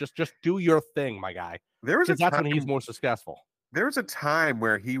out of there. Just do your thing, my guy. That's when he's more successful. There was a time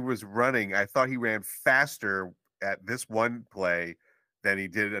where he was running. I thought he ran faster at this one play than he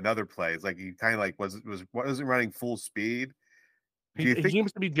did another play. It's like he kind of wasn't running full speed. He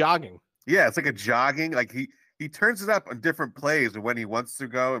seems to be jogging. Yeah, it's like a jogging. Like he turns it up on different plays when he wants to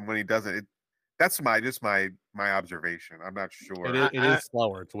go and when he doesn't. That's my observation. I'm not sure. It is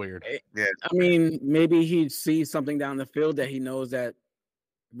slower. It's weird. Yeah. I mean, maybe he sees something down the field that he knows that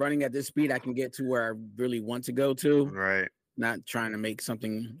running at this speed, I can get to where I really want to go to. Right. Not trying to make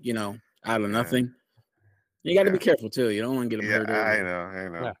something, out of nothing. You got to be careful too. You don't want to get him hurt. I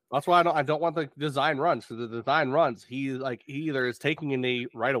know. Yeah. That's why I don't want the design runs. So the design runs, he either is taking a knee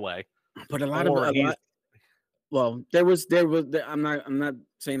right away, but there was. I'm not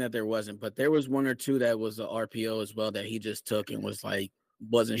saying that there wasn't, but there was one or two that was a RPO as well that he just took and was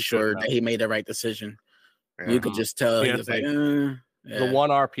wasn't sure that he made the right decision. Yeah. You could just tell he was the one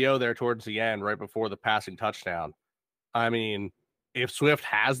RPO there towards the end, right before the passing touchdown. I mean, if Swift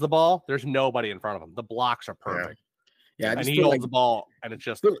has the ball, there's nobody in front of him. The blocks are perfect. Yeah, and he holds the ball, and it's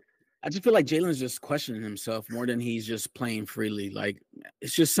just. I just feel like Jalen's just questioning himself more than he's just playing freely. Like,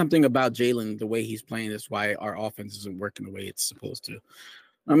 it's just something about Jalen, the way he's playing. That's why our offense isn't working the way it's supposed to.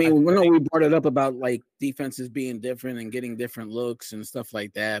 I mean, we brought it up about defenses being different and getting different looks and stuff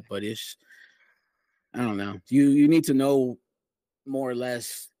like that, but I don't know. You need to know more or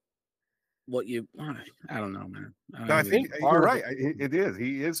less. I don't know, man. I think you're right. It is.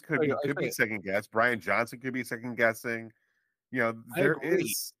 He could be second guess. Brian Johnson could be second guessing.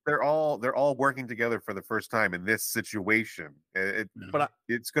 They're all working together for the first time in this situation. But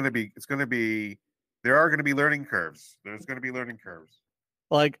it's going to be. There are going to be learning curves. There's going to be learning curves.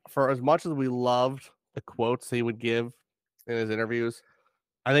 For as much as we loved the quotes he would give in his interviews,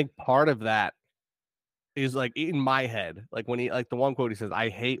 I think part of that is in my head, when he the one quote he says, "I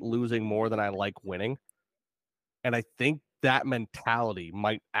hate losing more than I like winning," and I think that mentality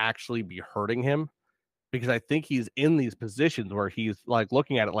might actually be hurting him, because I think he's in these positions where he's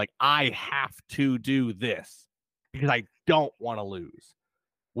looking at it I have to do this because I don't want to lose.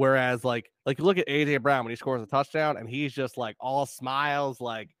 Whereas you look at AJ Brown when he scores a touchdown and he's just all smiles,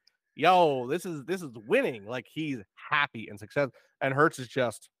 yo, this is winning. He's happy and success. And Hurts is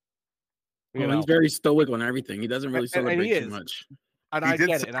just. He's very stoic on everything. He doesn't really celebrate too much. And I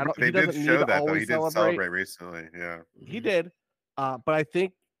get it. He doesn't need to always celebrate recently. Yeah, he did. But I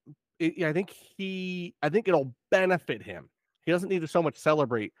think I think it'll benefit him. He doesn't need to so much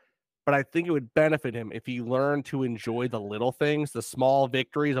celebrate, but I think it would benefit him if he learned to enjoy the little things, the small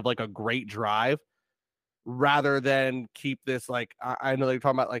victories of like a great drive, rather than keep this like I know they're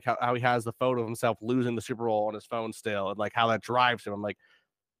talking about like how he has the photo of himself losing the Super Bowl on his phone still, and like how that drives him. I'm like,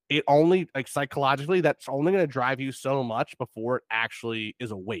 it only like psychologically, that's only going to drive you so much before it actually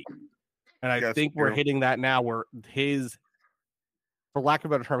is a weight. And I think we're hitting that now where his, for lack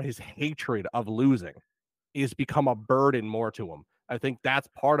of a better term, his hatred of losing is become a burden more to him. I think that's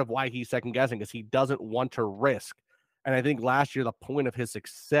part of why he's second guessing, because he doesn't want to risk. And I think last year, the point of his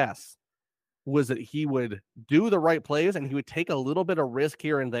success was that he would do the right plays and he would take a little bit of risk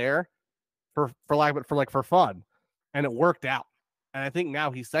here and there for fun. And it worked out. And I think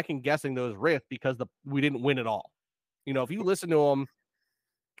now he's second guessing those risks because we didn't win at all. You know, if you listen to him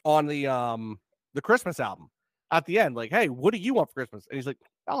on the Christmas album at the end, like, hey, what do you want for Christmas? And he's like,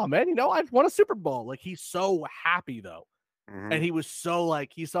 oh man, you know, I won a Super Bowl. Like, he's so happy though. Mm-hmm. And he was so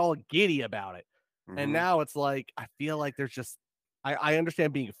like, he's all giddy about it. Mm-hmm. And now it's like, I feel like there's just, I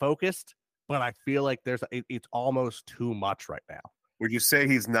understand being focused, but I feel like it's almost too much right now. Would you say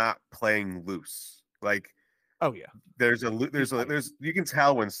he's not playing loose? Like, oh yeah, there's you can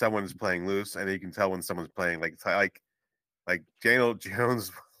tell when someone's playing loose, and you can tell when someone's playing like Daniel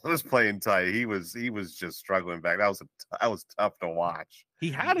Jones was playing tight. He was just struggling back. That was tough to watch.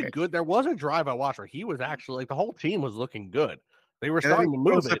 He had a good. There was a drive I watched where he was actually like the whole team was looking good. They were starting to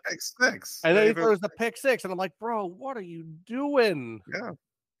move it. Pick six. And then he throws the pick six, and I'm like, bro, what are you doing?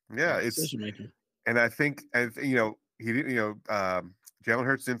 Yeah, it's and I think you know he didn't. You know, Jalen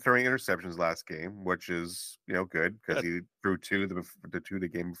Hurts didn't throw any interceptions last game, which is good because he threw two the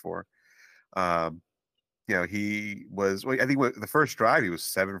game before. You know, he was. I think the first drive he was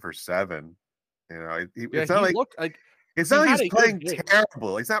 7 for 7. You know, it's not like it's not like he's playing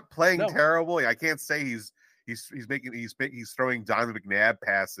terrible. He's not playing terrible. I can't say he's throwing Donovan McNabb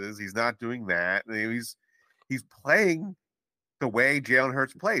passes. He's not doing that. He's playing the way Jalen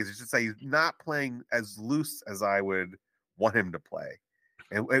Hurts plays. It's just that he's not playing as loose as I would want him to play,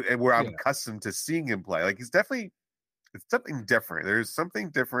 and where I'm accustomed to seeing him play. Like it's something different. There's something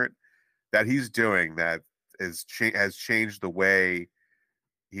different that he's doing that has changed the way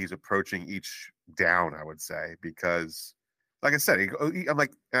he's approaching each down, I would say, because like I said, I'm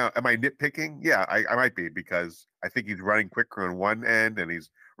like, am I nitpicking? Yeah, I might be, because I think he's running quicker on one end and he's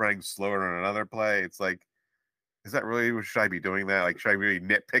running slower on another play. It's like, is that really, should I be doing that? Like, should I be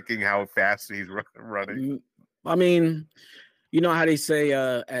nitpicking how fast he's running? I mean, you know how they say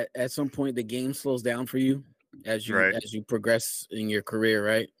at some point the game slows down for you as you progress in your career,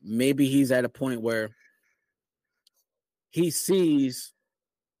 right? Maybe he's at a point where he sees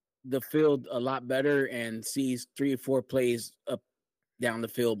the field a lot better and sees 3 or 4 plays up down the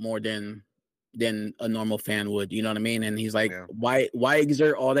field more than a normal fan would. You know what I mean? And he's like, why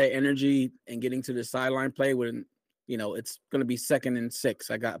exert all that energy and getting to the sideline play when, you know, it's going to be 2nd and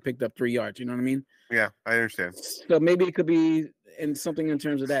 6. I got picked up 3 yards. You know what I mean? Yeah, I understand. So maybe it could be something in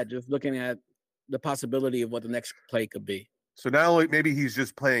terms of that, just looking at the possibility of what the next play could be. So not only maybe he's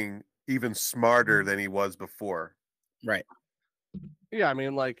just playing even smarter than he was before. Right. Yeah, I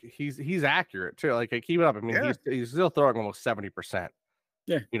mean, like he's accurate too. Like, keep it up. I mean, he's still throwing almost 70%.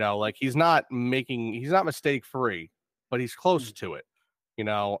 Yeah. You know, like he's not mistake free, but he's close to it. You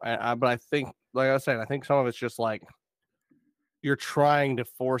know, but I think, like I was saying, I think some of it's just like you're trying to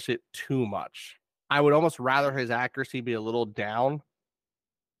force it too much. I would almost rather his accuracy be a little down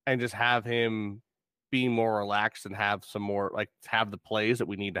and just have him be more relaxed and have some more, like, have the plays that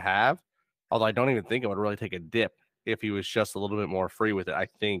we need to have. Although I don't even think it would really take a dip if he was just a little bit more free with it. I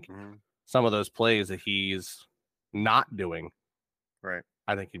think some of those plays that he's not doing, right,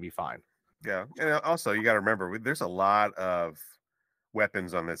 I think he'd be fine. Yeah. And also, you got to remember, there's a lot of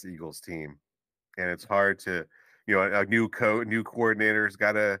weapons on this Eagles team, and it's hard to, you know, a new coordinator's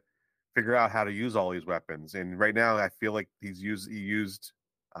got to figure out how to use all these weapons. And right now, I feel like he used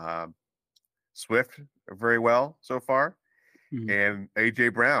Swift very well so far. And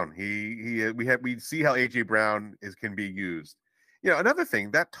AJ Brown, we see how AJ Brown can be used. You know, another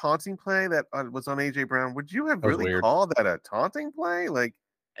thing, that taunting play that was on AJ Brown, would you have really called that a taunting play? Like,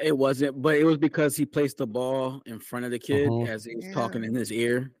 it wasn't, but it was because he placed the ball in front of the kid as he was talking in his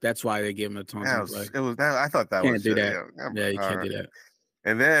ear. That's why they gave him a taunting play. I thought that can't was do that. You can't do that.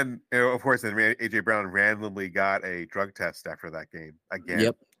 And then, you know, of course, then AJ Brown randomly got a drug test after that game again.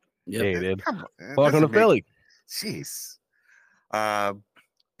 Yep. Yeah, he did. Welcome to Philly. Jeez. I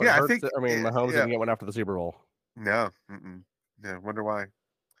think. I mean, Mahomes didn't get one after the Super Bowl. No. Yeah, wonder why.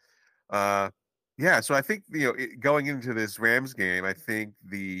 Yeah, so I think going into this Rams game, I think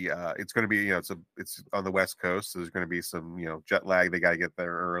it's going to be it's on the West Coast, so there's going to be some jet lag. They got to get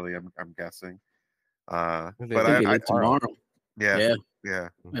there early. I'm guessing. But I think they leave tomorrow. Yeah.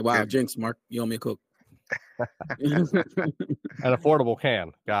 Hey, wow, Jinx, Mark, you owe me a Coke. An affordable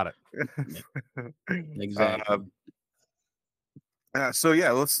can. Got it. Exactly. So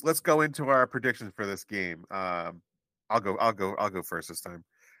yeah, let's go into our predictions for this game. I'll go first this time.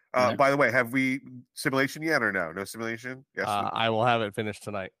 By the way, have we simulation yet or no? No simulation? Yes. I will have it finished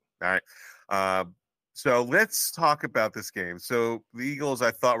tonight. All right. So let's talk about this game. So the Eagles,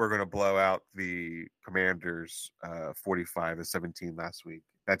 I thought were going to blow out the Commanders 45-17 last week.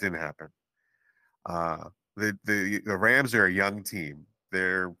 That didn't happen. The Rams are a young team.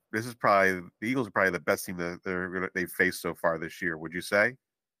 The Eagles are probably the best team that they've faced so far this year. Would you say?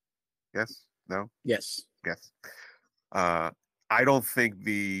 Yes? No? Yes. I don't think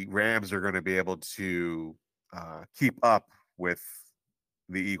the Rams are going to be able to keep up with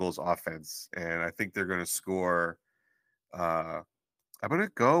the Eagles offense, and I think they're going to score. I'm going to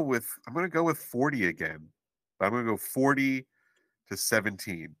go with 40 again. I'm going to go 40-17.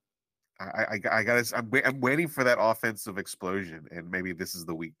 I'm waiting for that offensive explosion, and maybe this is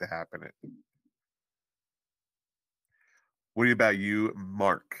the week to happen it. What about you,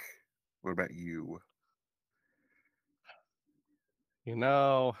 Mark? What about you?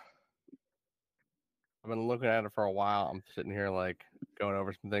 I've been looking at it for a while. I'm sitting here going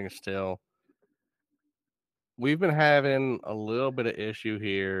over some things still. We've been having a little bit of issue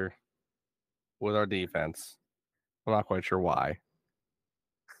here with our defense. I'm not quite sure why.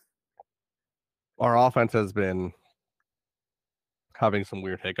 Our offense has been having some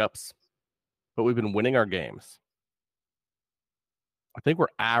weird hiccups, but we've been winning our games. I think we're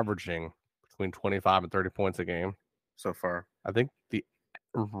averaging between 25 and 30 points a game so far. I think the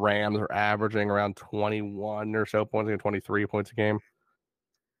Rams are averaging around 21 or so points, 23 points a game.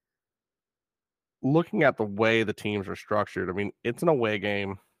 Looking at the way the teams are structured, I mean, it's an away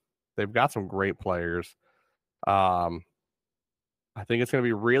game. They've got some great players. I think it's going to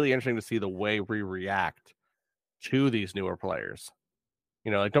be really interesting to see the way we react to these newer players.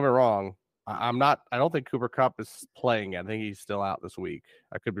 Don't get me wrong. I don't think Cooper Kupp is playing yet. I think he's still out this week.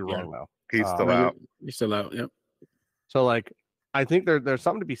 I could be wrong though. He's still out. He's still out. Yep. So I think there's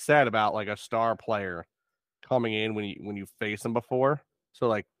something to be said about a star player coming in when you face him before.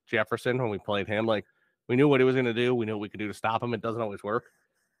 So Jefferson, when we played him, we knew what he was going to do. We knew what we could do to stop him. It doesn't always work.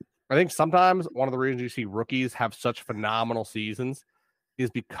 I think sometimes one of the reasons you see rookies have such phenomenal seasons is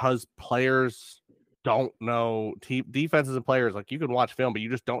because players don't know defenses and players. You can watch film, but you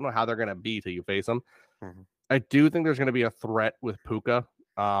just don't know how they're going to be till you face them. Mm-hmm. I do think there's going to be a threat with Puka.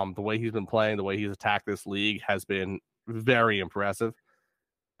 The way he's been playing, the way he's attacked this league has been very impressive.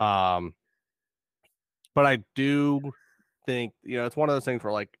 But I do think, it's one of those things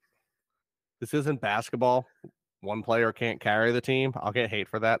where this isn't basketball. One player can't carry the team. I'll get hate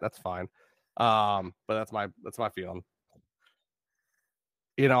for that. That's fine. But that's my feeling.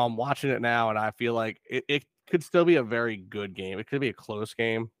 I'm watching it now and I feel like it could still be a very good game. It could be a close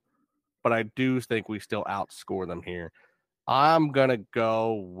game, but I do think we still outscore them here. I'm going to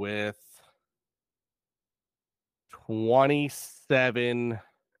go with 27-24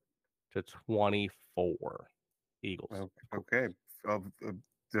 Eagles. Okay.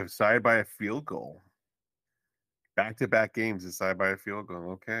 Decided by a field goal. Back-to-back games decided by a field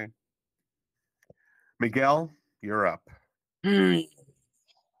goal. Okay. Miguel, you're up. Kind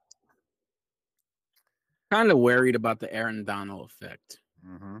of worried about the Aaron Donald effect.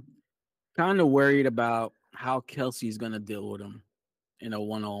 Mm-hmm. Kind of worried about how Kelsey's going to deal with him in a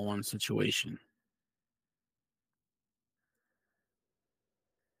one-on-one situation.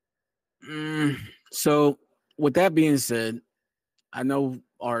 So, with that being said, I know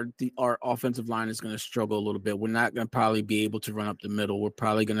our offensive line is going to struggle a little bit. We're not going to probably be able to run up the middle. We're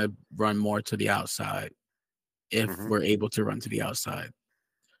probably going to run more to the outside if we're able to run to the outside.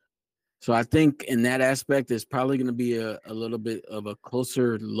 So I think in that aspect, it's probably going to be a little bit of a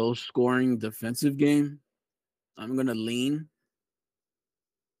closer, low-scoring defensive game. I'm going to lean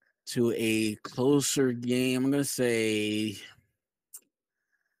to a closer game. I'm going to say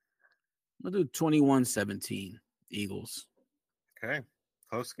I'll do 21-17 Eagles. Okay.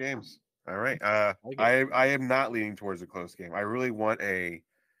 Close games. All right. I am not leaning towards a close game. I really want a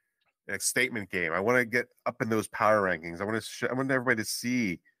statement game. I want to get up in those power rankings. I want everybody to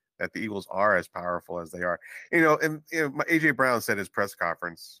see that the Eagles are as powerful as they are. AJ Brown said in his press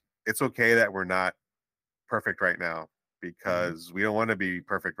conference, it's okay that we're not perfect right now because we don't want to be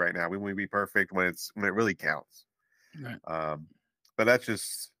perfect right now. We want to be perfect when it really counts. Right. but that's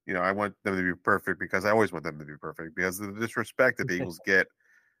just, I want them to be perfect because I always want them to be perfect because of the disrespect that the Eagles get,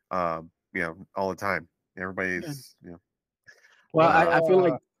 all the time. Everybody's, Well, I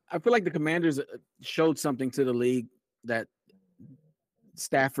feel like the Commanders showed something to the league that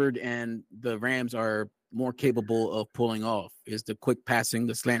Stafford and the Rams are more capable of pulling off. Is the quick passing,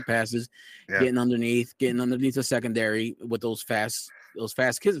 the slant passes, getting underneath the secondary with those fast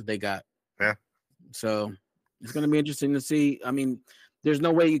kids that they got. Yeah. So it's going to be interesting to see. I mean, there's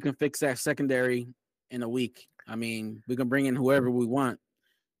no way you can fix that secondary in a week. I mean, we can bring in whoever we want.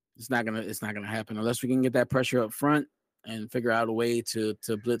 It's not gonna happen unless we can get that pressure up front and figure out a way to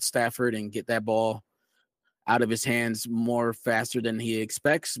blitz Stafford and get that ball out of his hands more faster than he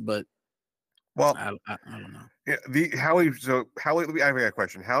expects. But I don't know. Yeah, Howie. I have a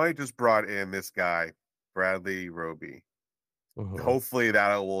question. Howie just brought in this guy, Bradley Roby. Hopefully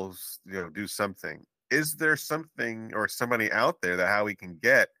that will do something. Is there something or somebody out there that Howie can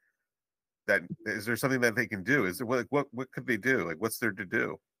get? That is there something that they can do? Is there what could they do? Like what's there to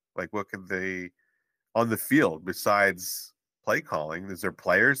do? Like what could they on the field besides play calling? Is there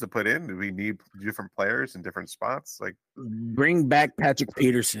players to put in? Do we need different players in different spots? Like bring back Patrick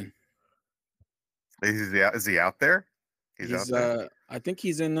Peterson. Is he out there? He's out there. I think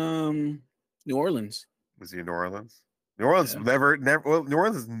he's in New Orleans. Was he in New Orleans? New Orleans never. Well, New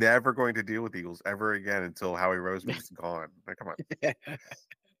Orleans is never going to deal with the Eagles ever again until Howie Roseman's gone. Like, come on.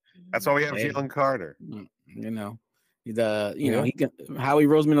 That's why we have Jalen Carter. He can. Howie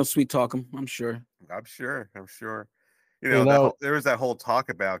Roseman will sweet talk him. I'm sure. I'm sure. There was that whole talk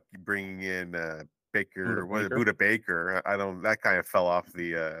about bringing in Buda Baker. I don't. That kind of fell off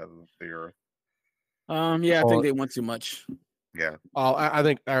the earth. I think they want too much. Yeah. Oh, I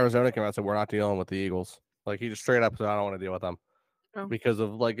think Arizona came out and said we're not dealing with the Eagles. Like he just straight up said I don't want to deal with them because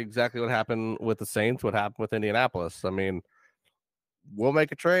of like exactly what happened with the Saints, what happened with Indianapolis. I mean, we'll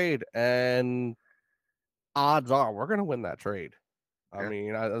make a trade, and odds are we're going to win that trade. I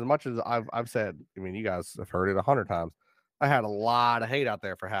mean, as much as I've said, I mean, you guys have heard it 100 times. I had a lot of hate out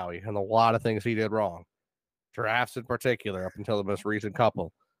there for Howie and a lot of things he did wrong. Drafts in particular, up until the most recent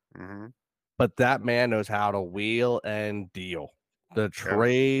couple. Mm-hmm. But that man knows how to wheel and deal. The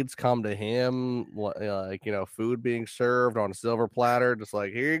trades come to him like, food being served on a silver platter, just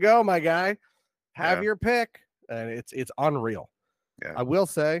like, here you go, my guy. Have your pick. And it's unreal. Yeah. I will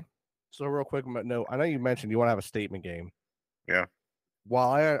say, so real quick, no, I know you mentioned you want to have a statement game. Yeah.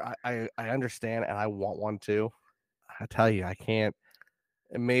 While I understand and I want one too, I tell you, I can't.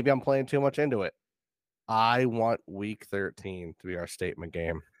 And maybe I'm playing too much into it. I want week 13 to be our statement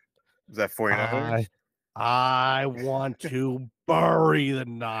game. Is that 49ers? I want to bury the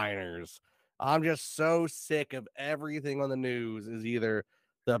Niners. I'm just so sick of everything on the news is either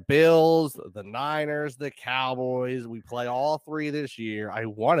the Bills, the Niners, the Cowboys. We play all three this year. I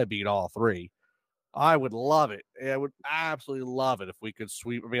want to beat all three. I would love it. I would absolutely love it if we could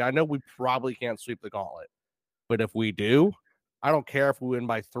sweep. I mean, I know we probably can't sweep the gauntlet, but if we do, I don't care if we win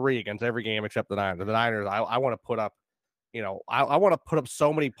by 3 against every game except the Niners. The Niners, I want to put up, I want to put up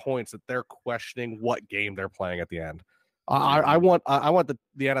so many points that they're questioning what game they're playing at the end. I want the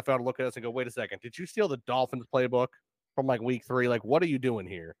NFL to look at us and go, wait a second, did you steal the Dolphins playbook from like week 3? Like, what are you doing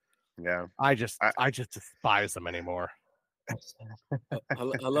here? Yeah. I just despise them anymore.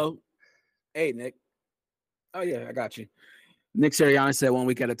 Hello? Hey, Nick. Oh, yeah, I got you. Nick Sirianni said 1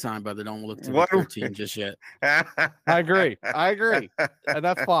 week at a time, brother. Don't look to 13 just yet. I agree. And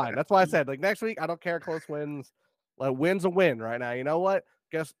that's fine. That's why I said, like, next week, I don't care close wins. Like, win's a win right now. You know what?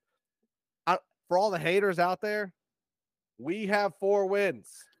 For all the haters out there, we have 4 wins.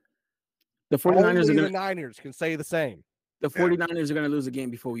 The 49ers the Niners can say the same. The 49ers are going to lose a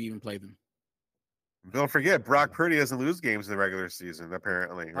game before we even play them. Don't forget, Brock Purdy doesn't lose games in the regular season,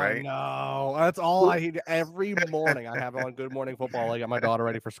 apparently, right? No, that's all I hear every morning. I have it on Good Morning Football. I got my daughter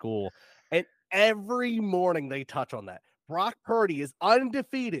ready for school. And every morning they touch on that. Brock Purdy is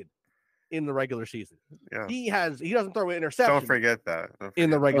undefeated in the regular season. Yeah. He doesn't throw an interception. Don't forget that. In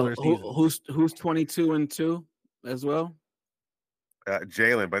the regular season. Who's 22-2 as well?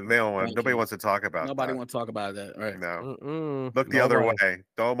 Jalen, but nobody wants to talk about Nobody wants to talk about that, right? No. Look the other way.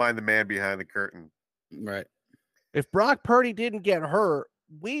 Don't mind the man behind the curtain. Right. If Brock Purdy didn't get hurt,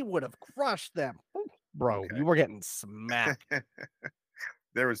 we would have crushed them. Bro, you were getting smacked.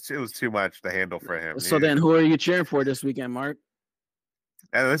 It was too much to handle for him. So then who are you cheering for this weekend, Mark?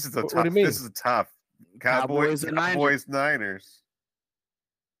 And this is a tough. This is tough. Cowboys Niners.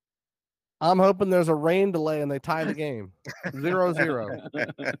 I'm hoping there's a rain delay and they tie the game.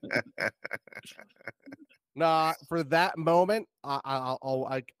 0-0. Nah, for that moment,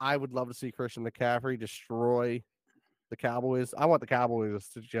 I would love to see Christian McCaffrey destroy the Cowboys. I want the Cowboys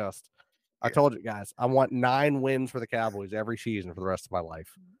to just. I told you guys, I want 9 wins for the Cowboys every season for the rest of my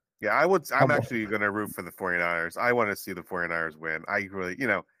life. Yeah, I'm actually going to root for the 49ers. I want to see the 49ers win. I really,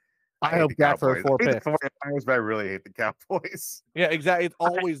 I hope Dak throws 4 picks. The 49ers, but I really hate the Cowboys. Yeah, exactly. It's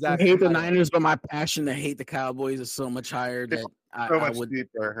always that. I hate the Niners, but my passion to hate the Cowboys is so much higher that I would.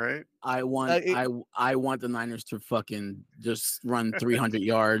 Deeper, right? I want the Niners to fucking just run 300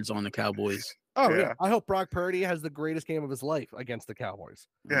 yards on the Cowboys. Oh yeah. I hope Brock Purdy has the greatest game of his life against the Cowboys.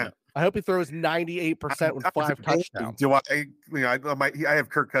 Yeah. I hope he throws 98% with 5 touchdowns. Do I have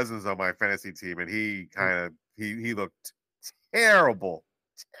Kirk Cousins on my fantasy team, and he he looked terrible.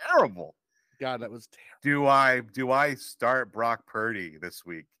 God, that was terrible. Do I start Brock Purdy this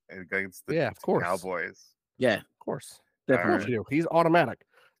week against the of course. Cowboys? Yeah, of course. Definitely. Right. He's automatic.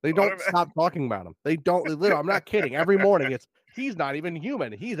 They don't stop talking about him. They don't. Literally, I'm not kidding. Every morning, he's not even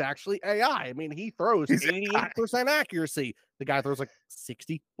human. He's actually AI. I mean, he throws 88% accuracy. The guy throws like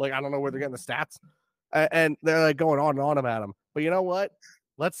 60. Like, I don't know where they're getting the stats. And they're like going on and on about him. But you know what?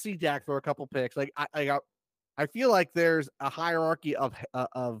 Let's see Dak throw a couple picks. Like, I feel like there's a hierarchy of I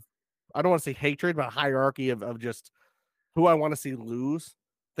don't want to say hatred, but a hierarchy of just who I want to see lose.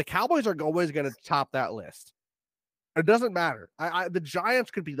 The Cowboys are always going to top that list. It doesn't matter. The Giants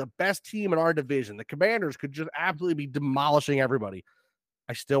could be the best team in our division. The Commanders could just absolutely be demolishing everybody.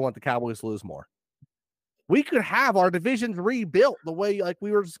 I still want the Cowboys to lose more. We could have our divisions rebuilt the way like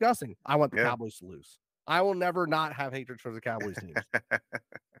we were discussing. I want the Cowboys to lose. I will never not have hatred for the Cowboys teams.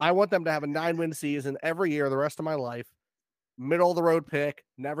 I want them to have a 9-win season every year the rest of my life. Middle of the road pick,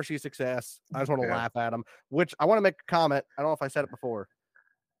 never see success. I just want to laugh at them, which I want to make a comment. I don't know if I said it before.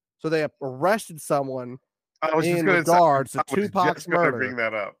 So they have arrested someone in regards to Tupac's murder. Bring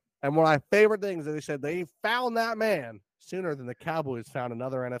that up. And one of my favorite things is they said they found that man sooner than the Cowboys found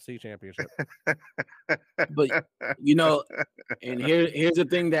another NFC championship. But and here's the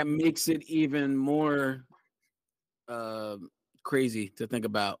thing that makes it even more crazy to think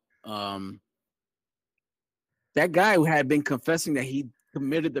about. That guy who had been confessing that he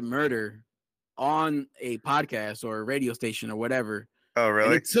committed the murder on a podcast or a radio station or whatever. Oh,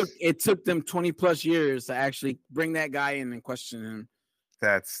 really? And it took them 20 plus years to actually bring that guy in and question him.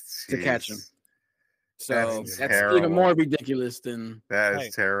 To catch him. So that's even more ridiculous than that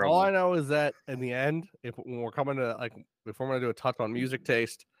is terrible. All I know is that in the end, when we're coming to before we're gonna do a touch on music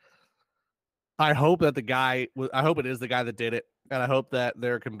taste, I hope that I hope it is the guy that did it, and I hope that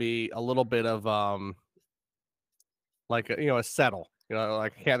there can be a little bit of a settle. I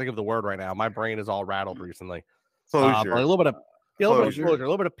can't think of the word right now. My brain is all rattled recently. Closure. A little bit of closure, a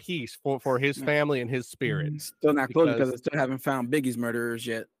little bit of peace for his family and his spirit. Still not closure because I still haven't found Biggie's murderers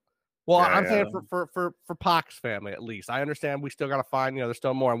yet. Well, I'm saying for Pac's family at least. I understand we still got to find there's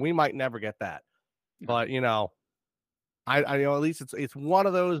still more, and we might never get that. But I at least it's one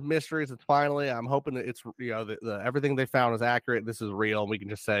of those mysteries. It's finally. I'm hoping that it's everything they found is accurate. This is real, and we can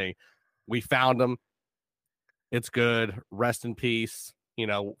just say we found them. It's good. Rest in peace.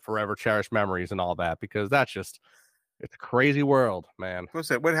 Forever cherish memories and all that, because that's just. It's a crazy world, man. What's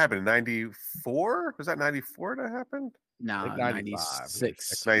that? What happened? 94? Was that 94 that happened? No,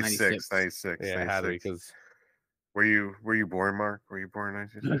 96. 96. Yeah, it had to be because. Were you born, Mark? Were you born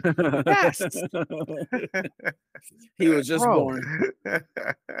in 96? Yes. He was just born.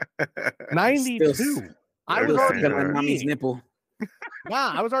 92. I was already on my mommy's nipple.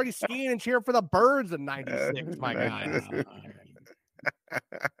 Wow, I was already skiing and cheering for the Birds in 96. My God.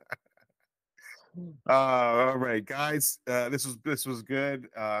 All right, guys. This was good.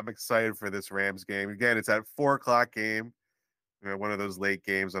 I'm excited for this Rams game. Again, it's at 4:00 game. One of those late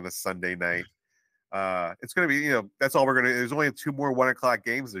games on a Sunday night. It's gonna be, that's all we're gonna. There's only 2 more 1:00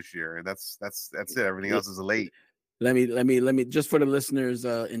 games this year, and that's it. Everything else is late. Let me just for the listeners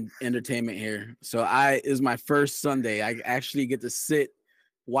in entertainment here. So is my first Sunday. I actually get to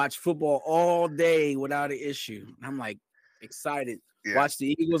watch football all day without an issue. I'm like excited. Yeah. Watch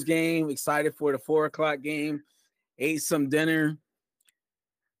the Eagles game, excited for the 4:00 game, ate some dinner,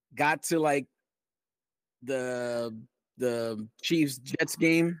 got to like the Chiefs Jets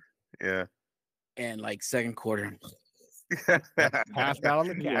game. Yeah. And like second quarter. Passed out on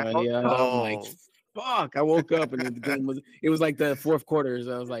the couch. Yeah. I'm like, fuck. I woke up and the game was like the fourth quarter.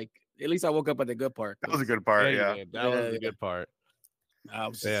 So I was like, at least I woke up at the good part. That was a good part, yeah. That was a good part. I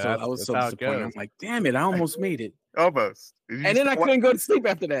was so disappointed. I was like, damn it, I almost made it. Almost. And then I couldn't go to sleep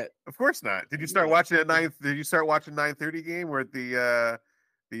after that. Of course not. Did you start watching at 9? Did you start watching 9:30 game where at the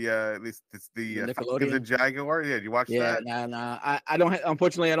Falcons and Jaguar? Yeah, did you watch that? Nah. I don't.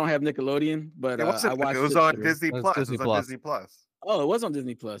 Unfortunately, I don't have Nickelodeon, but it was on Disney Plus. It was on Disney Plus. Oh, it was on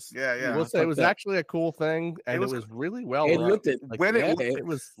Disney Plus. Yeah, yeah. I will say it was actually a cool thing, and it was really well It run. looked it Like, when yeah, it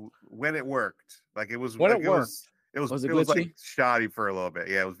was when it worked. Like it was when like, it worked. It was glitchy? like shoddy for a little bit.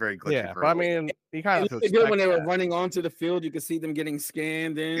 Yeah, it was very glitchy. Yeah, for but a I little bit. mean, you kind It of looked good when they were running onto the field. You could see them getting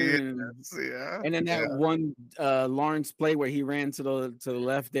scanned in, and then that one Lawrence play where he ran to the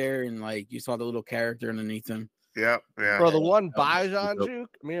left there, and like you saw the little character underneath him. Yeah. For the one Bijan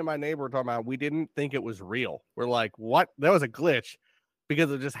juke, me and my neighbor were talking about, we didn't think it was real. We're like, what? That was a glitch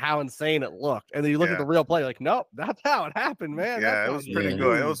because of just how insane it looked. And then you look at the real play, like, nope, that's how it happened, man. Yeah, it was pretty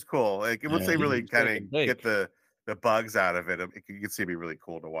good. It was cool. Like once they really kind of get the bugs out of it, you can see it'd be really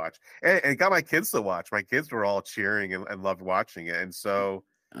cool to watch. And it got my kids to watch. My kids were all cheering and loved watching it. And so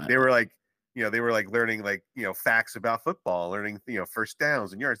they were like, they were like learning facts about football, learning first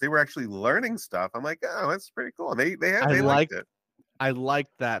downs and yards. They were actually learning stuff. I'm like, oh, that's pretty cool. They liked it. I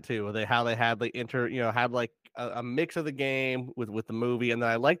liked that too. How they had had like a mix of the game with the movie, and then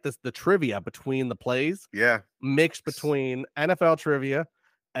I like the trivia between the plays. Yeah, mixed between NFL trivia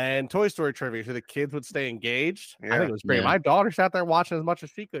and Toy Story trivia, so the kids would stay engaged. I think it was great. Yeah. My daughter sat there watching as much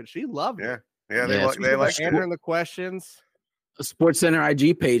as she could. She loved it. Yeah, they like answering the questions. A Sports Center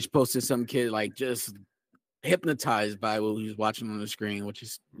IG page posted some kid like just hypnotized by what he was watching on the screen, which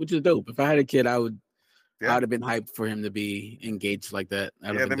is dope. If I had a kid, I would have been hyped for him to be engaged like that.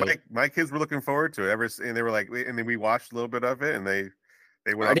 My kids were looking forward to it. And they were like, and then we watched a little bit of it, and they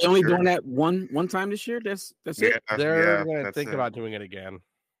went. Are they only doing that one time this year? That's it. They're going to think about doing it again.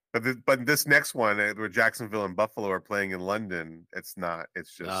 But this next one, where Jacksonville and Buffalo are playing in London, it's not.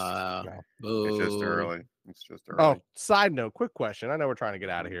 It's just it's just early. It's just early. Oh, side note, quick question. I know we're trying to get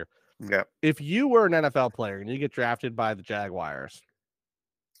out of here. Yeah. If you were an NFL player and you get drafted by the Jaguars,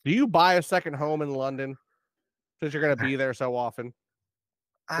 do you buy a second home in London since you're going to be there so often?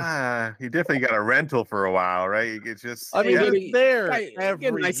 You definitely got a rental for a while, right? It's just you're there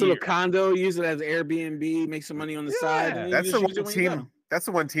get a nice little condo, use it as Airbnb, make some money on the side. And that's the one team. That's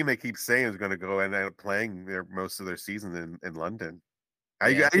the one team they keep saying is going to go and end up playing most of their season in London. How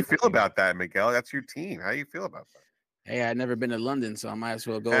you feel about that, Miguel? That's your team. How do you feel about that? Hey, I've never been to London, so I might as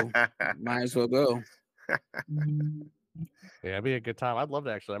well go. Yeah, it'd be a good time. I'd love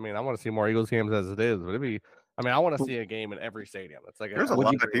to actually. I mean, I want to see more Eagles games as it is, but I want to see a game in every stadium. It's like there's a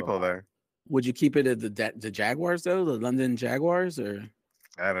lot of people there. Would you keep it at the Jaguars though, the London Jaguars, or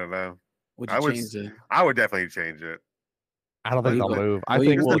I don't know. Would you change it? I would definitely change it. I don't think they'll move. I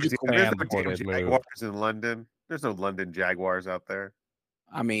think we'll expand before they move. Jaguars in London. There's no London Jaguars out there.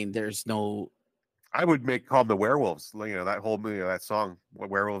 I mean, there's no. I would call them the Werewolves. That whole that song,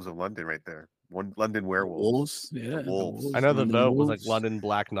 Werewolves of London, right there. One London Werewolves. Wolves. I know the vote was like London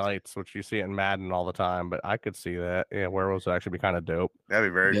Black Knights, which you see in Madden all the time, but I could see that. Yeah, Werewolves would actually be kind of dope.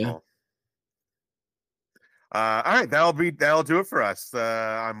 That'd be very cool. All right, that'll do it for us.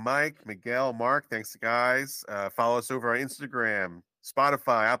 I'm Mike, Miguel, Mark. Thanks, guys. Follow us over on Instagram,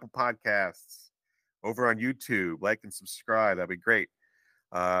 Spotify, Apple Podcasts, over on YouTube. Like and subscribe. That'd be great.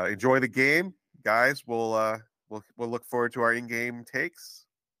 Enjoy the game, guys. We'll look forward to our in-game takes.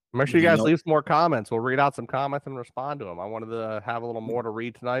 Make sure you guys leave some more comments. We'll read out some comments and respond to them. I wanted to have a little more to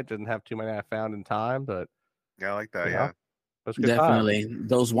read tonight. Didn't have too many I found in time, but I like that. Yeah, definitely.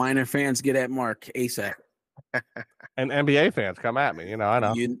 Those Weiner fans get at Mark ASAP. And NBA fans come at me. I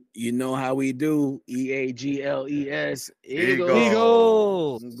know. You know how we do. EAGLES.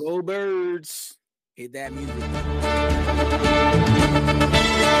 Eagles. Go Birds. Hit that music.